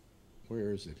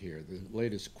 Where is it here? The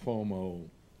latest Cuomo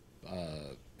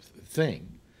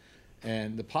thing,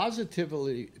 and the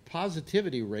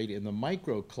positivity rate in the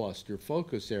microcluster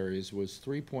focus areas was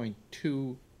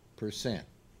 3.2%.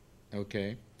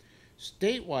 Okay,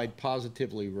 statewide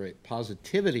positivity rate,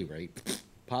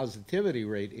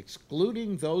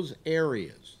 excluding those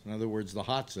areas, in other words, the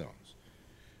hot zones,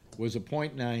 was a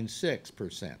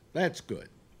 0.96%. That's good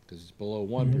because it's below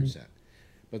 1%.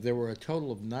 But there were a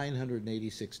total of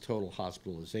 986 total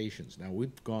hospitalizations. Now,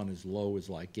 we've gone as low as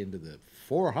like into the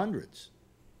 400s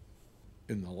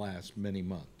in the last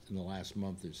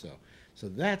month or so. So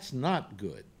that's not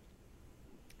good.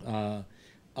 Of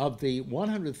the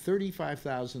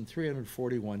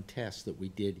 135,341 tests that we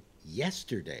did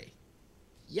yesterday,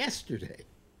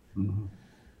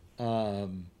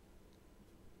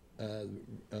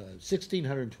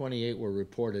 1,628 were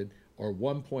reported, or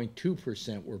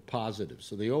 1.2% were positive.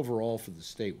 So the overall for the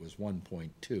state was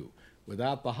 1.2.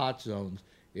 Without the hot zones,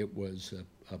 it was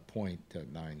a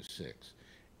 0.96.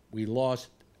 We lost,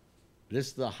 this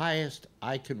is the highest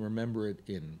I can remember it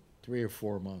in 3 or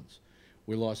 4 months.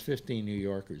 We lost 15 New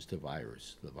Yorkers to the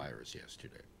virus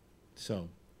yesterday. So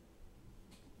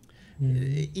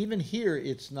even here,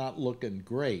 it's not looking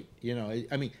great.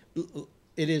 I mean,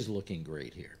 it is looking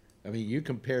great here. I mean, you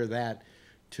compare that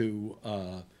to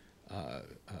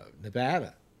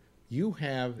Nevada. You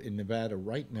have in Nevada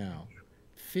right now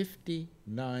 59%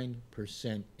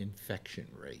 infection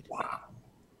rate. Wow.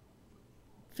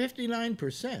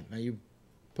 59%. Now you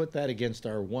put that against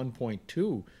our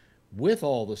 1.2 with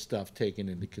all the stuff taken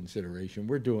into consideration,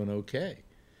 we're doing okay.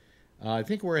 I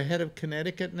think we're ahead of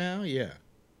Connecticut now, if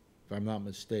I'm not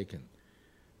mistaken.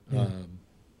 I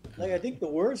think the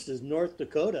worst is North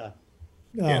Dakota.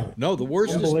 No, the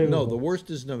worst is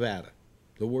Nevada.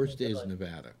 The worst is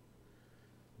Nevada.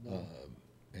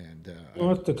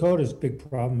 North Dakota's big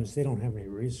problem is they don't have any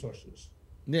resources.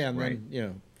 Yeah, and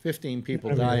then 15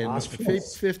 people die.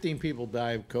 15 people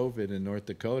die of COVID in North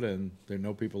Dakota, and there are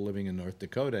no people living in North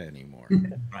Dakota anymore.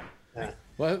 Right.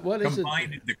 What is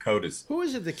Combined it? Dakotas. Who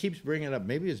is it that keeps bringing up?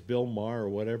 Maybe it's Bill Maher or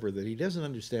whatever, that he doesn't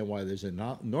understand why there's a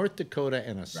North Dakota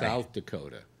and a South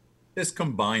Dakota. Just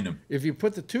combine them. If you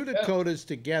put the 2 Dakotas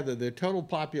together, their total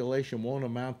population won't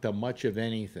amount to much of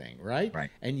anything, right?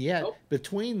 Right. And yet,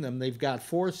 between them, they've got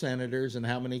 4 senators and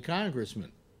how many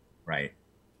congressmen? Right.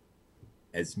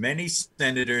 As many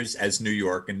senators as New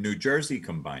York and New Jersey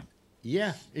combined.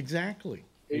 Yeah, exactly.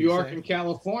 New York and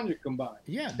California combined.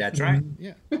 Yeah. That's right.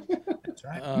 Yeah. That's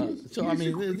right. So, I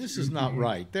mean, this is not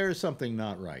right. There is something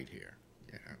not right here.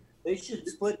 They should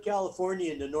split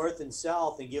California into North and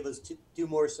South and give us 2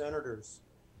 more senators.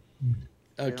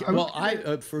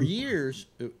 For years,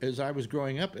 as I was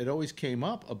growing up, it always came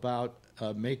up about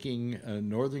making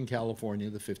Northern California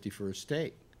the 51st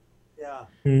state. Yeah.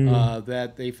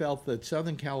 That they felt that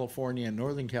Southern California and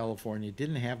Northern California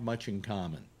didn't have much in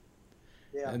common.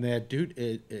 Yeah. And that dude,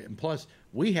 and plus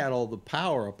we had all the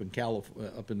power up in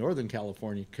up in Northern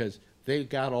California because they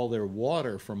got all their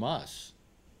water from us,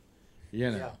 you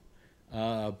know.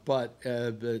 But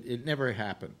it never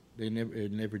happened.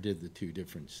 It never did the two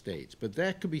different states. But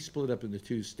that could be split up into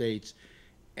two states,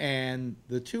 and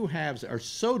the two halves are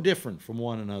so different from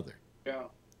one another. Yeah.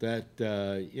 That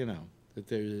you know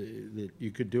that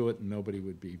you could do it and nobody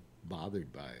would be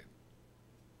bothered by it.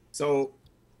 So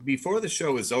before the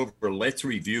show is over, let's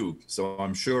review. So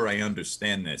I'm sure I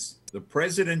understand this. The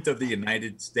President of the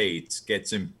United States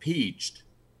gets impeached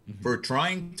for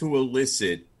trying to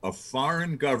elicit a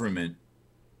foreign government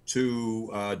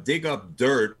to dig up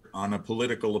dirt on a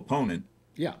political opponent.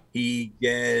 Yeah. He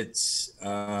gets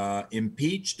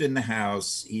impeached in the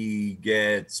House. He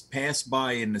gets passed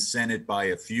by in the Senate by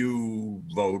a few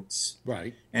votes.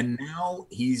 Right. And now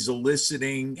he's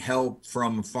eliciting help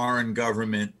from a foreign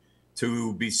government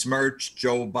to besmirch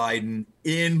Joe Biden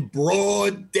in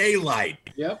broad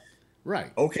daylight. Yep.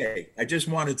 Right. Okay. I just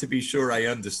wanted to be sure I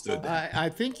understood that. I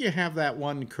think you have that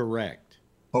one correct.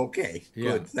 Okay.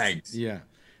 Yeah. Good. Thanks. Yeah.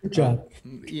 Good job.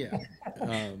 Yeah.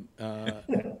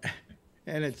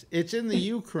 And it's in the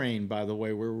Ukraine, by the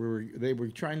way, where they were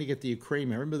trying to get the Ukraine.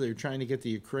 Remember, they were trying to get the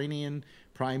Ukrainian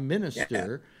prime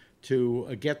minister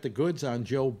to get the goods on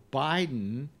Joe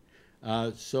Biden.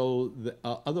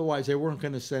 Otherwise they weren't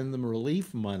going to send them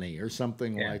relief money or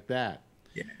something like that.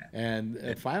 Yeah. And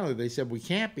finally they said, we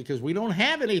can't because we don't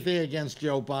have anything against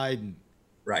Joe Biden.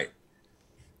 Right.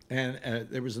 And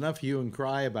there was enough hue and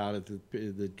cry about it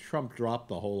that Trump dropped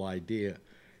the whole idea.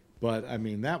 But I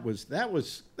mean, that was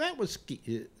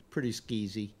pretty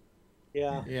skeezy.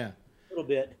 Yeah. Yeah. A little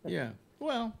bit. Yeah.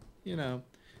 Well, you know,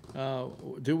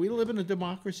 do we live in a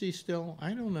democracy still?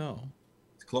 I don't know.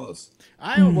 Close.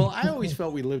 I always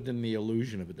felt we lived in the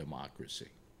illusion of a democracy,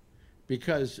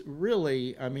 because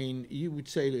really, I mean, you would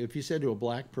say, if you said to a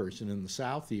black person in the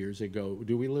South years ago,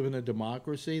 "Do we live in a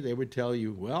democracy?" They would tell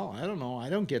you, "Well, I don't know. I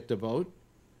don't get to vote.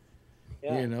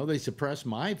 Yeah. You know, they suppress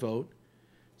my vote."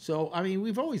 So, I mean,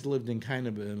 we've always lived in kind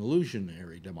of an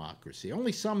illusionary democracy.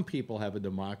 Only some people have a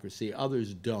democracy;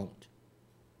 others don't.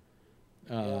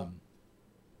 I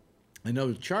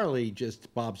know Charlie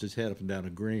just bobs his head up and down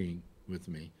agreeing with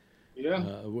me. Yeah.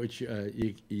 Which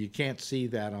you can't see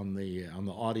that on the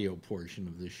audio portion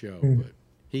of the show, but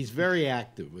he's very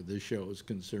active with the show is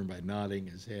concerned by nodding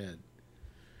his head.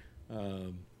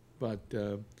 But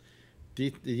do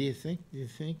you think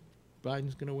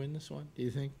Biden's going to win this one? Do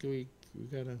you think we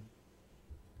got a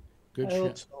good shot? I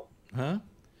hope so. Huh?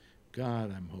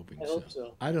 God, I'm hoping I hope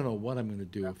so. I don't know what I'm going to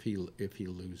do if he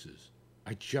loses.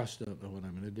 I just don't know what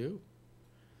I'm going to do.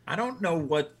 I don't know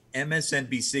what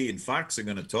MSNBC and Fox are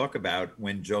going to talk about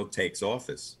when Joe takes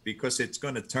office, because it's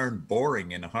going to turn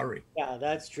boring in a hurry. Yeah,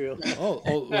 that's true.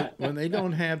 When they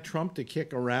don't have Trump to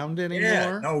kick around anymore?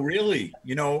 Yeah, no, really.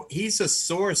 You know, he's a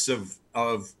source of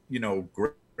you know,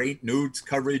 great news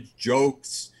coverage,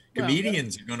 jokes.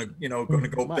 Comedians are going to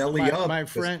go belly up. My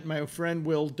friend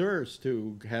Will Durst,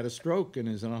 who had a stroke and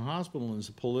is in a hospital and is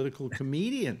a political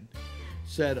comedian,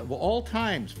 said, of all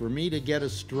times for me to get a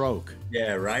stroke.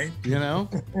 Yeah, right. You know,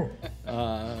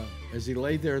 as he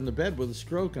laid there in the bed with a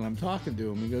stroke, and I'm talking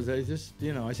to him, he goes, I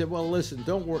said, well, listen,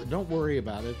 don't worry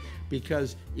about it,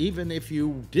 because even if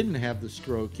you didn't have the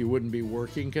stroke, you wouldn't be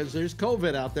working because there's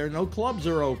COVID out there, no clubs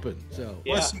are open. So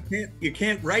plus, you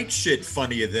can't write shit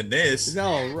funnier than this.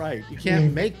 No, right. You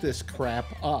can't make this crap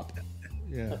up.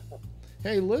 Yeah.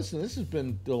 Hey, listen, this has been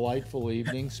a delightful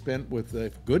evening spent with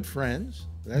good friends.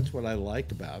 That's what I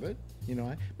like about it. You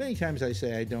know, many times I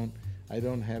say I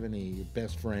don't have any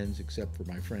best friends except for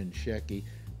my friend Shecky.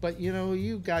 But, you know,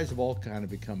 you guys have all kind of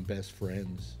become best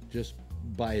friends just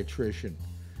by attrition.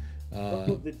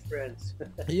 Good friends.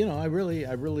 You know, I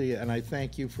really, and I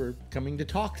thank you for coming to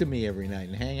talk to me every night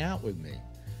and hang out with me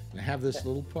and have this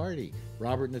little party.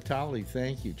 Robert Natali,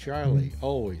 thank you. Charlie,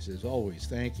 always, as always,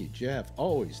 thank you. Jeff,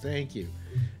 always, thank you.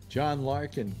 John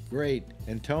Larkin, great.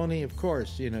 And Tony, of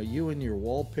course, you know, you and your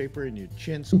wallpaper and your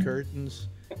chintz curtains.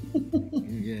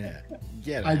 Yeah,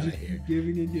 get out of here.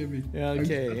 Giving.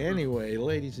 Okay, anyway,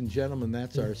 ladies and gentlemen,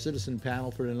 that's our citizen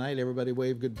panel for tonight. Everybody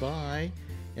wave goodbye,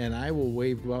 and I will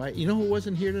wave goodbye. You know who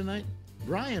wasn't here tonight?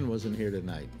 Brian wasn't here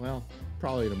tonight. Well,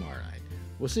 probably tomorrow night.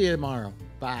 We'll see you tomorrow.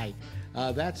 Bye.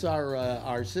 That's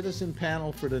our citizen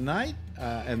panel for tonight,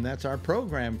 and that's our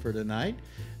program for tonight.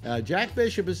 Jack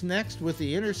Bishop is next with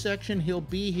The Intersection. He'll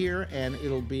be here, and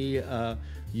it'll be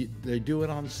they do it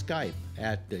on Skype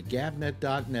at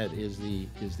gabnet.net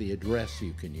is the address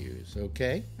you can use.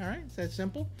 Okay, all right, it's that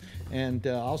simple. And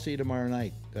I'll see you tomorrow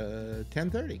night,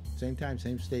 10:30, same time,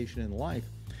 same station in life.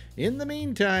 In the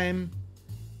meantime,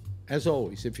 As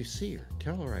always, if you see her,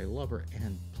 tell her I love her,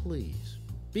 and please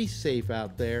be safe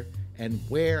out there and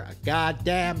wear a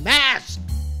goddamn mask.